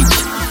sandwich.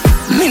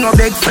 Me no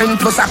big friend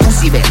plus a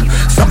pussy them.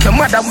 Suck your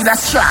mother with a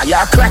straw,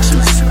 your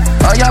crutches.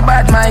 Oh, your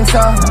bad mind, so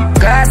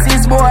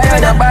glasses, boy, oh,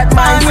 your bad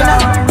mind, so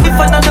if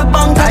another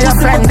bank, I your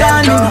friend,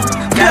 them, too.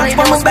 Carry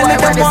them belly,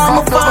 them want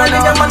me fall.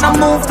 Them wanna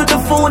move to the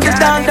food, the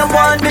down, them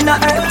want me not.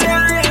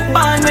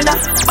 Ban me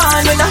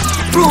that,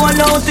 roll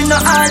out in the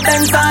all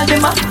Dancehall,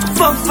 them a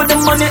fuck for the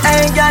money,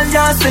 hey, girl,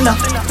 you're sinner.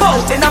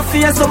 Pout in a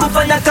face, so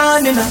for your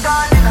corner.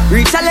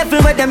 Reach a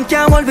level where them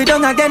can't hold me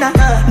down again.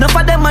 None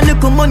for them a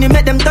little money,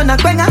 make them turn a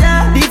quenga.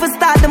 Even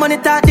start the money,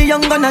 talk the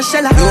young gun a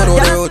sheller. You know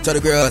the road to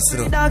the grass,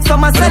 you know.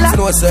 I'm no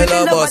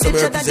seller, boss, I'm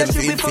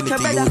representing for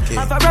Infinity UK.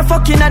 Have a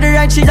fucking at the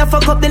right, she a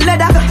fuck up the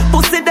leather.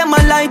 Pussy them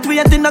a light, we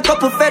ain't in a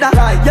couple feather.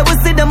 Yeah, we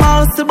see them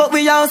hustle, but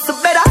we also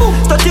better.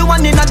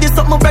 31 in a this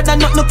up, my brother,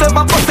 not no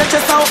clever. Pussy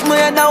chest out, my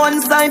head on one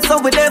side, so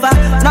we never.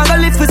 Now go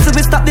live, we see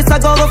we stop this, I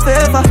go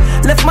favor.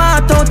 Left my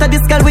heart out of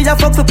this girl, we a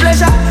fuck for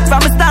pleasure. From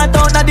the start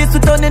out of this, we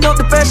turning up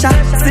the pressure.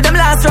 See them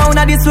last round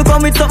of this, we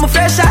come with something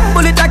fresher.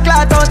 Bullet a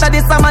clot out of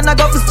this, a man a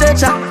go for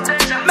stretcher.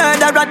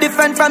 Murderer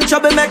different from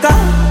troublemaker.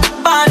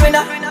 Born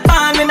winner.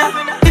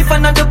 If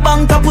another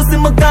bank, I pussy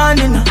my gun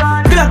in.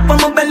 Glock on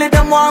my belly,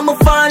 them want me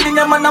fall in.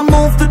 Man, I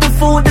move to the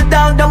food, the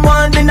dog, them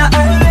want in.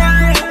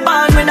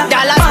 Born winner.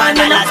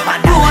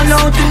 Roll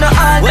out in the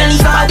all, them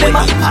saw them.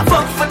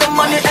 Fuck for the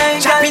money,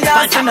 ain't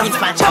got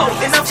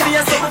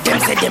Them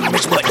say them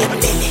rich, but them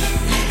lily.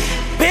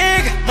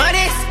 Big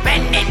money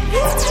spending,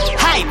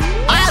 hype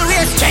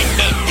always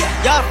trending.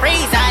 Your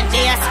freeze and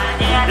tears,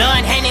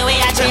 blowing anyway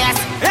I chase.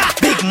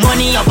 Big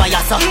money over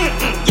your son.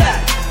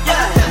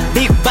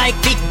 Big bike,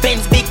 big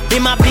Benz, big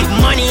bimmer, big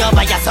money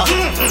over your son.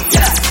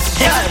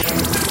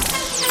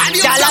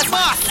 Dallas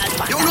boss,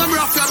 you know me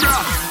off your bro.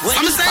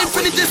 I'm saying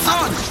Infinity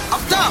sound,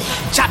 up top.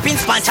 Chopping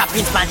span.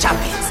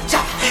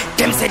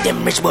 Them say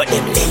them rich, but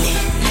them lily.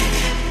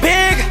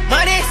 Big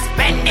money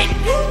spending,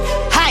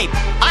 hype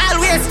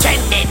always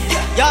trending.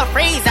 Your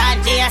freeze and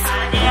tears,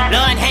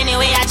 blowing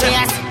anyway I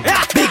chase.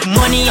 Big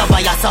money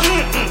over your son.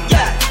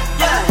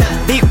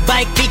 Big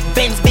bike, big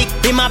Benz, big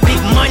bimmer,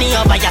 big money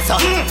over your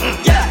son.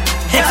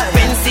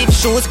 Expensive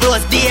shoes,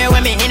 clothes, dear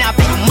when me in a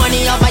big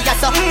money over your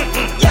son.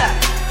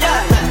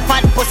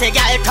 Fat pussy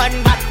girl turn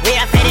back, we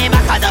a penny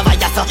back cause over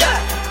your son.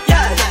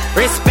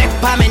 Respect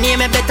for me name,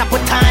 me better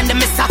put on the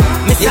missa.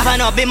 If I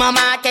no be my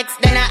markets,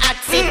 then I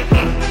act it.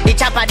 The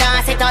chopper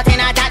dance it out in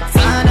a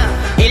taxi.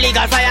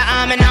 Illegal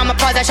firearm in my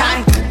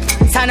possession.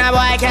 Son of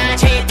boy can't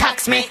cheat,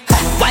 tax me.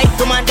 White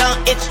woman don't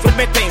itch with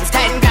brick rings.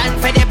 10 grand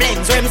for the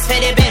blings, rims for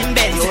the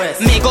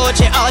bim-bims. Me go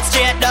check out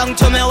straight down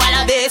to me while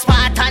I be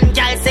Spartan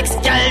girl, 6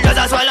 girl, does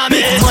as well on me.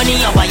 Big money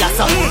over your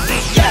son.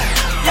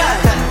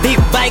 Big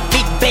bike,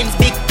 big Benz,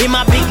 big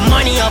bimmer, big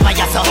money over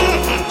your son.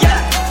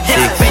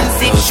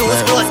 Expensive shoes,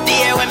 clothes,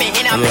 dear when me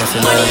in a big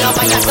money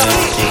over your son.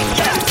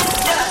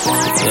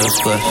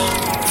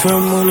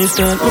 From money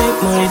start, make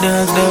money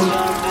dance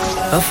down.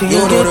 I feel you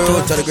know the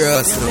road to the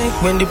grass.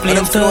 When the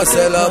plane starts,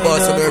 sell our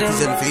boss, I'm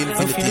representing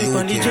for Infinity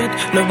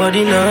UK.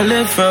 Nobody now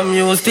left from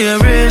you, stay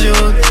real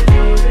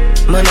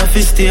youth. Man, I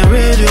feel stay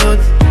real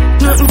youth.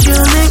 Nothing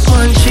can make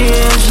one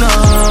change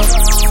now.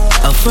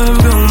 A firm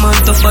young man,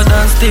 tougher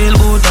than steel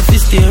boot. I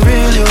feel stay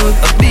real youth.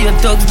 I be a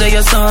thugs, they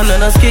a son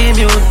and a scheme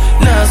youth.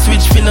 Nah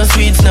switch for no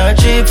sweets, nah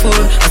cheap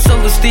food. I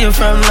saw we stay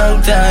from long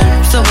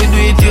time, so we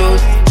do it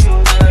youth.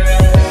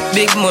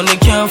 Big money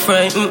can't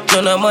frighten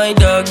none of my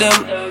dog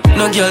them.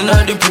 No girl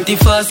not the pretty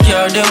fast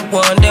car them.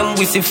 Want them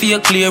we see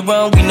fake clear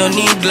round. We no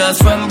need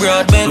glass from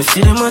Broadbent. Me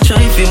see them a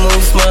try if you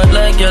move smart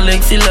like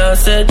Alexi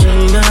last said.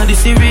 Nah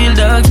this is real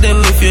dogs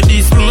them. If you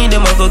diss me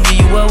them I go give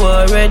you a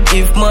warhead.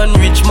 If man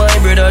rich my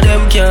brother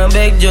them can't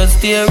beg. Just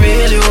stay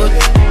real youth.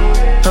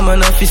 I'm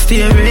an office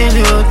stay real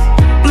youth.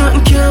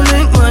 Nothing can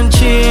make man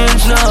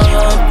change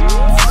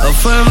now. A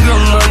firm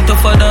young man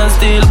tougher than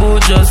steel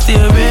boot. Just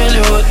stay real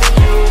youth.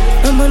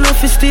 I'm an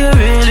office stay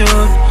real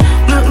youth.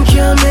 Nothing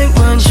can make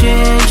man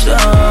change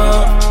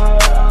now.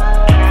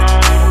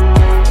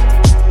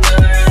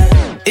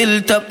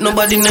 Hilltop no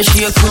nobody no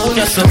shake crown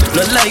ya so.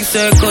 No like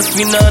circus,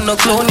 we no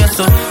clown ya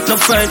so. No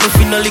fright, no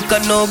fi no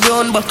liquor, no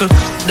brown buckle.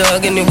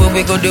 Dog anywhere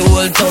we go the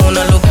whole town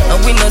a look.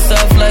 And we no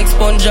soft like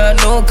sponge or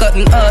no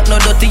cotton. Heart no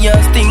dirty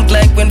and stink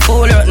like when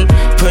full rotten.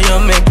 Prayer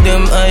make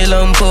them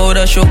island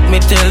powder shook. Me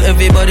tell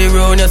everybody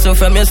round ya so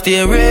from you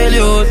stay real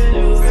youth.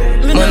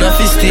 Man I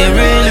fi stay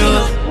real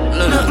youth.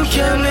 Nothing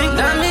can make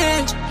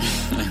damage.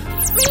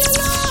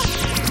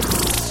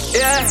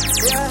 Yeah,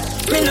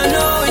 me no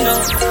know, you know.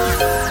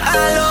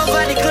 All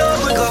over the club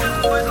we go.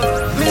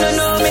 Me no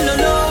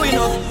know, you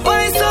know.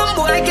 Why some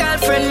boy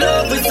girlfriend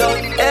love with so?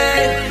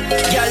 Hey,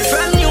 girl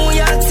from New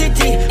York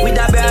City with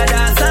a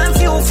brothers and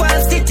few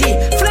fast city.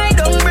 Fly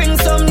down, bring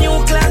some new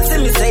clothes.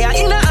 Me say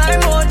in the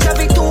arm,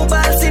 traffic too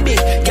bad, CB.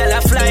 Girl I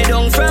fly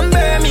down from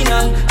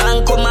Birmingham and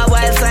come a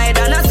wild side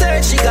and I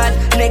search she got.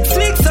 Next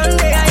week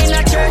Sunday I in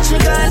a church me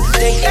gone.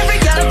 Take every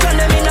girl turn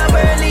them in a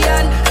Burley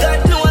and God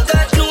know,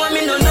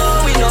 me no know,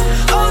 we know.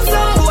 Oh,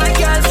 some boy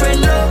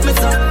girlfriend love me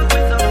so.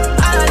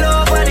 All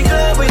over the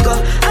club we go.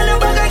 And no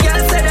bag of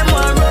girls say them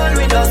want roll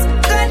with us.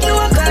 God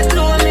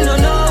know, me no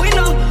know, we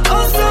know.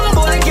 Oh, some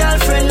boy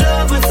girlfriend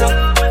love me so.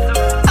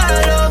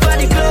 All over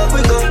the club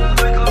we go.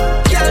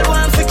 Girl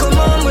want fi come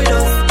home with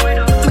us.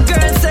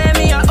 Girl say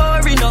me a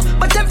Oreo,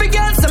 but every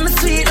girl say me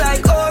sweet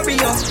like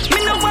Oreo. Me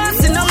no want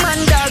see no man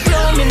dog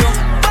blow me no.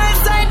 Five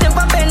side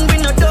never bend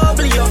with no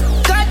W.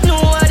 God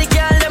know how the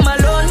girl them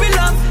alone we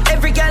love.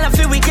 Every girl I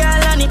feel we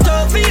girl and it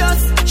all for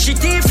us. She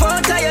teeth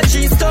out tired,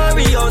 she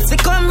story house. They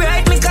come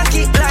right, me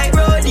cocky like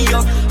rodeo.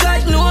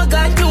 God know,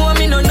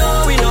 me no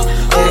know, we know.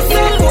 Oh,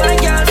 some boy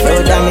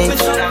girlfriend love me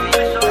so.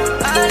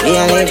 We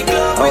a live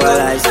our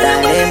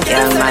lifestyle, them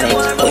can't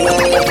manage.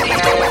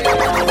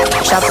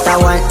 Chapter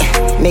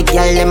 1, make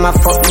y'all them a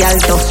fuck y'all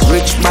too.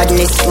 Rich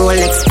badness,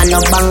 Rolex and no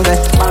bangle.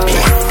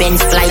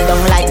 Pens fly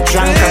down like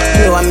drunker.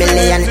 Blow a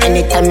million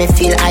anytime me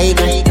feel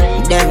idle.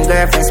 Them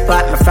girlfriends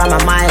spot me from a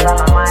mile.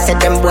 Said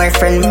them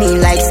boyfriend me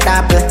like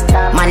staple.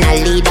 Man a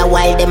leader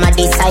while them a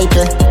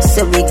disciple.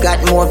 So we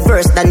got more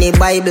verse than the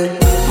Bible.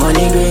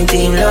 Money green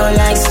team low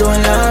like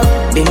stone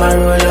love. Be my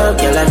roll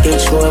up, y'all a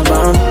catch for a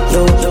bomb.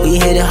 Yo, we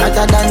hit it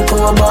hotter than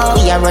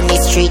Cobalt. We are on the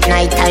street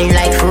night time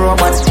like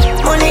robots.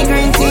 Money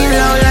green team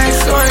low like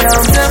stone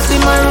love. Just be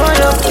my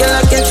roll up, y'all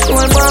a catch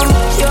for a bomb.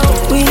 Yo,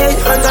 we hit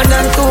hotter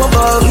than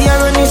Cobalt. We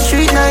are on the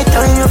street night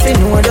time, you fi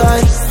know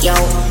that. Yo,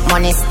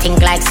 money stink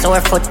like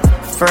sore foot.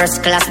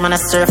 First class man a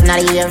surf, not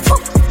a year.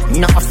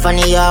 Nothing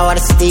funny, yo, what a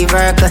Steve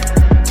Urkel.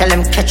 Tell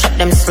them catch up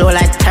them slow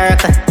like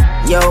turkey.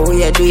 Yo,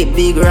 we a do it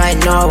big right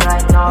now.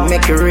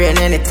 Make it rain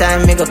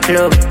anytime, make a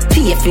club.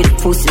 Pay for the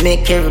pussy,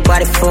 make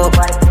everybody fuck.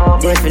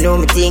 Don't you know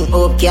me thing,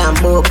 up can't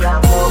book.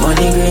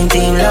 Money green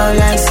team low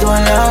like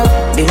stone love.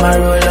 Be my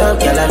roll up,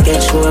 y'all a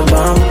catch for a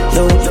bomb.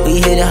 Yo, we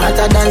hit it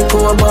hotter than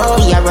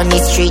Cobalt. We are on the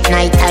street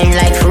night time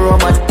like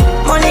robot.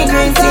 Money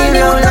green team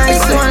low like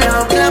stone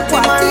love. Be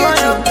my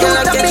roll up, y'all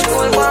a catch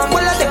for a bomb.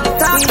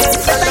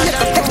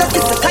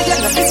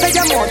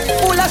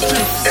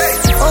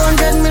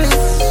 100 million,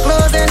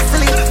 clothes and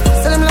silly.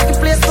 Sell them like a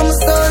place from a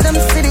soul, them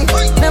city.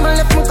 Never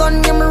left my gun,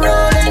 yeah, me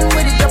rolling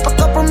with it. Drop a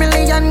couple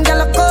million,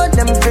 girl, I call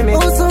them for me.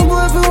 Oh, some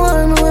boy, if you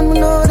want me, when me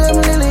know them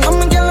lily.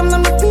 I'm a girl, I'm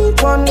not the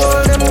people, one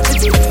gold, them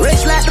city.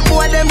 Rich like the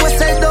boy, them we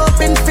sell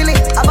dope in Philly.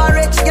 I'm a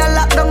rich girl,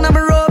 locked down, I'm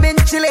a robe in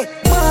Chile.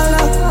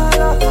 Bala,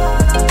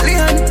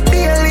 Leon,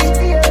 Daily.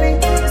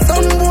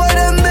 Some boy,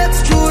 them bets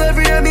true,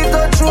 every day me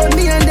touch road,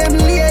 me and them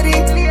lady.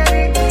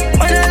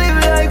 When I live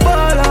like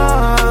Bala.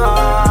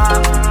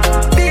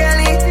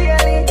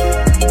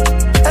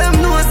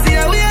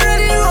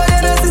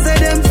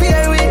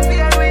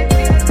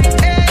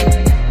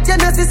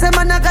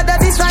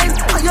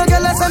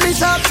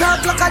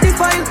 Sharp like a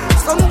define.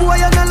 Some boy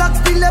on a lock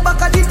still the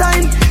back of the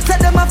time. Set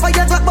them a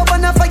fire clock but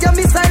on a fire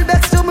missile.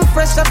 Best show me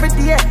fresh every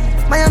day.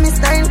 Miami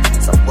style.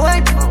 Some boy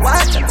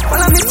watch.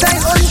 Follow me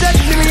style.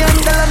 $100 million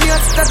me a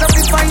start up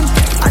the fine.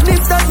 And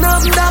if that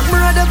not dark me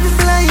rather be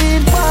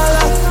blind.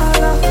 Bala,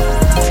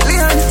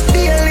 Leon,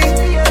 Daily.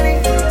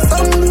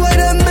 Some boy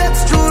them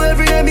bets true.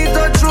 Every day me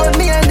touch road.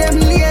 Me and them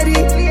lady.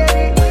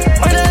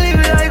 When I live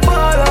like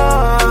Bala.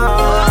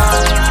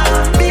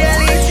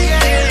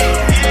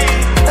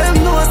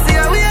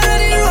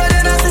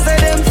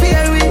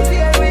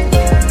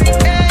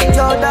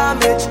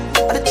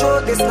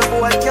 This no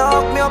boy can't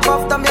hook me up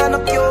after me and a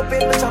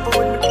cupid me chopper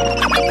with me.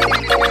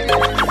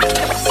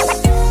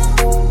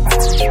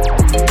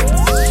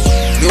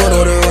 You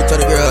know the road to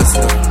the grass,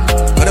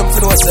 and I'm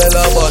finna sell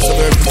our boss, I'm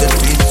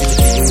representing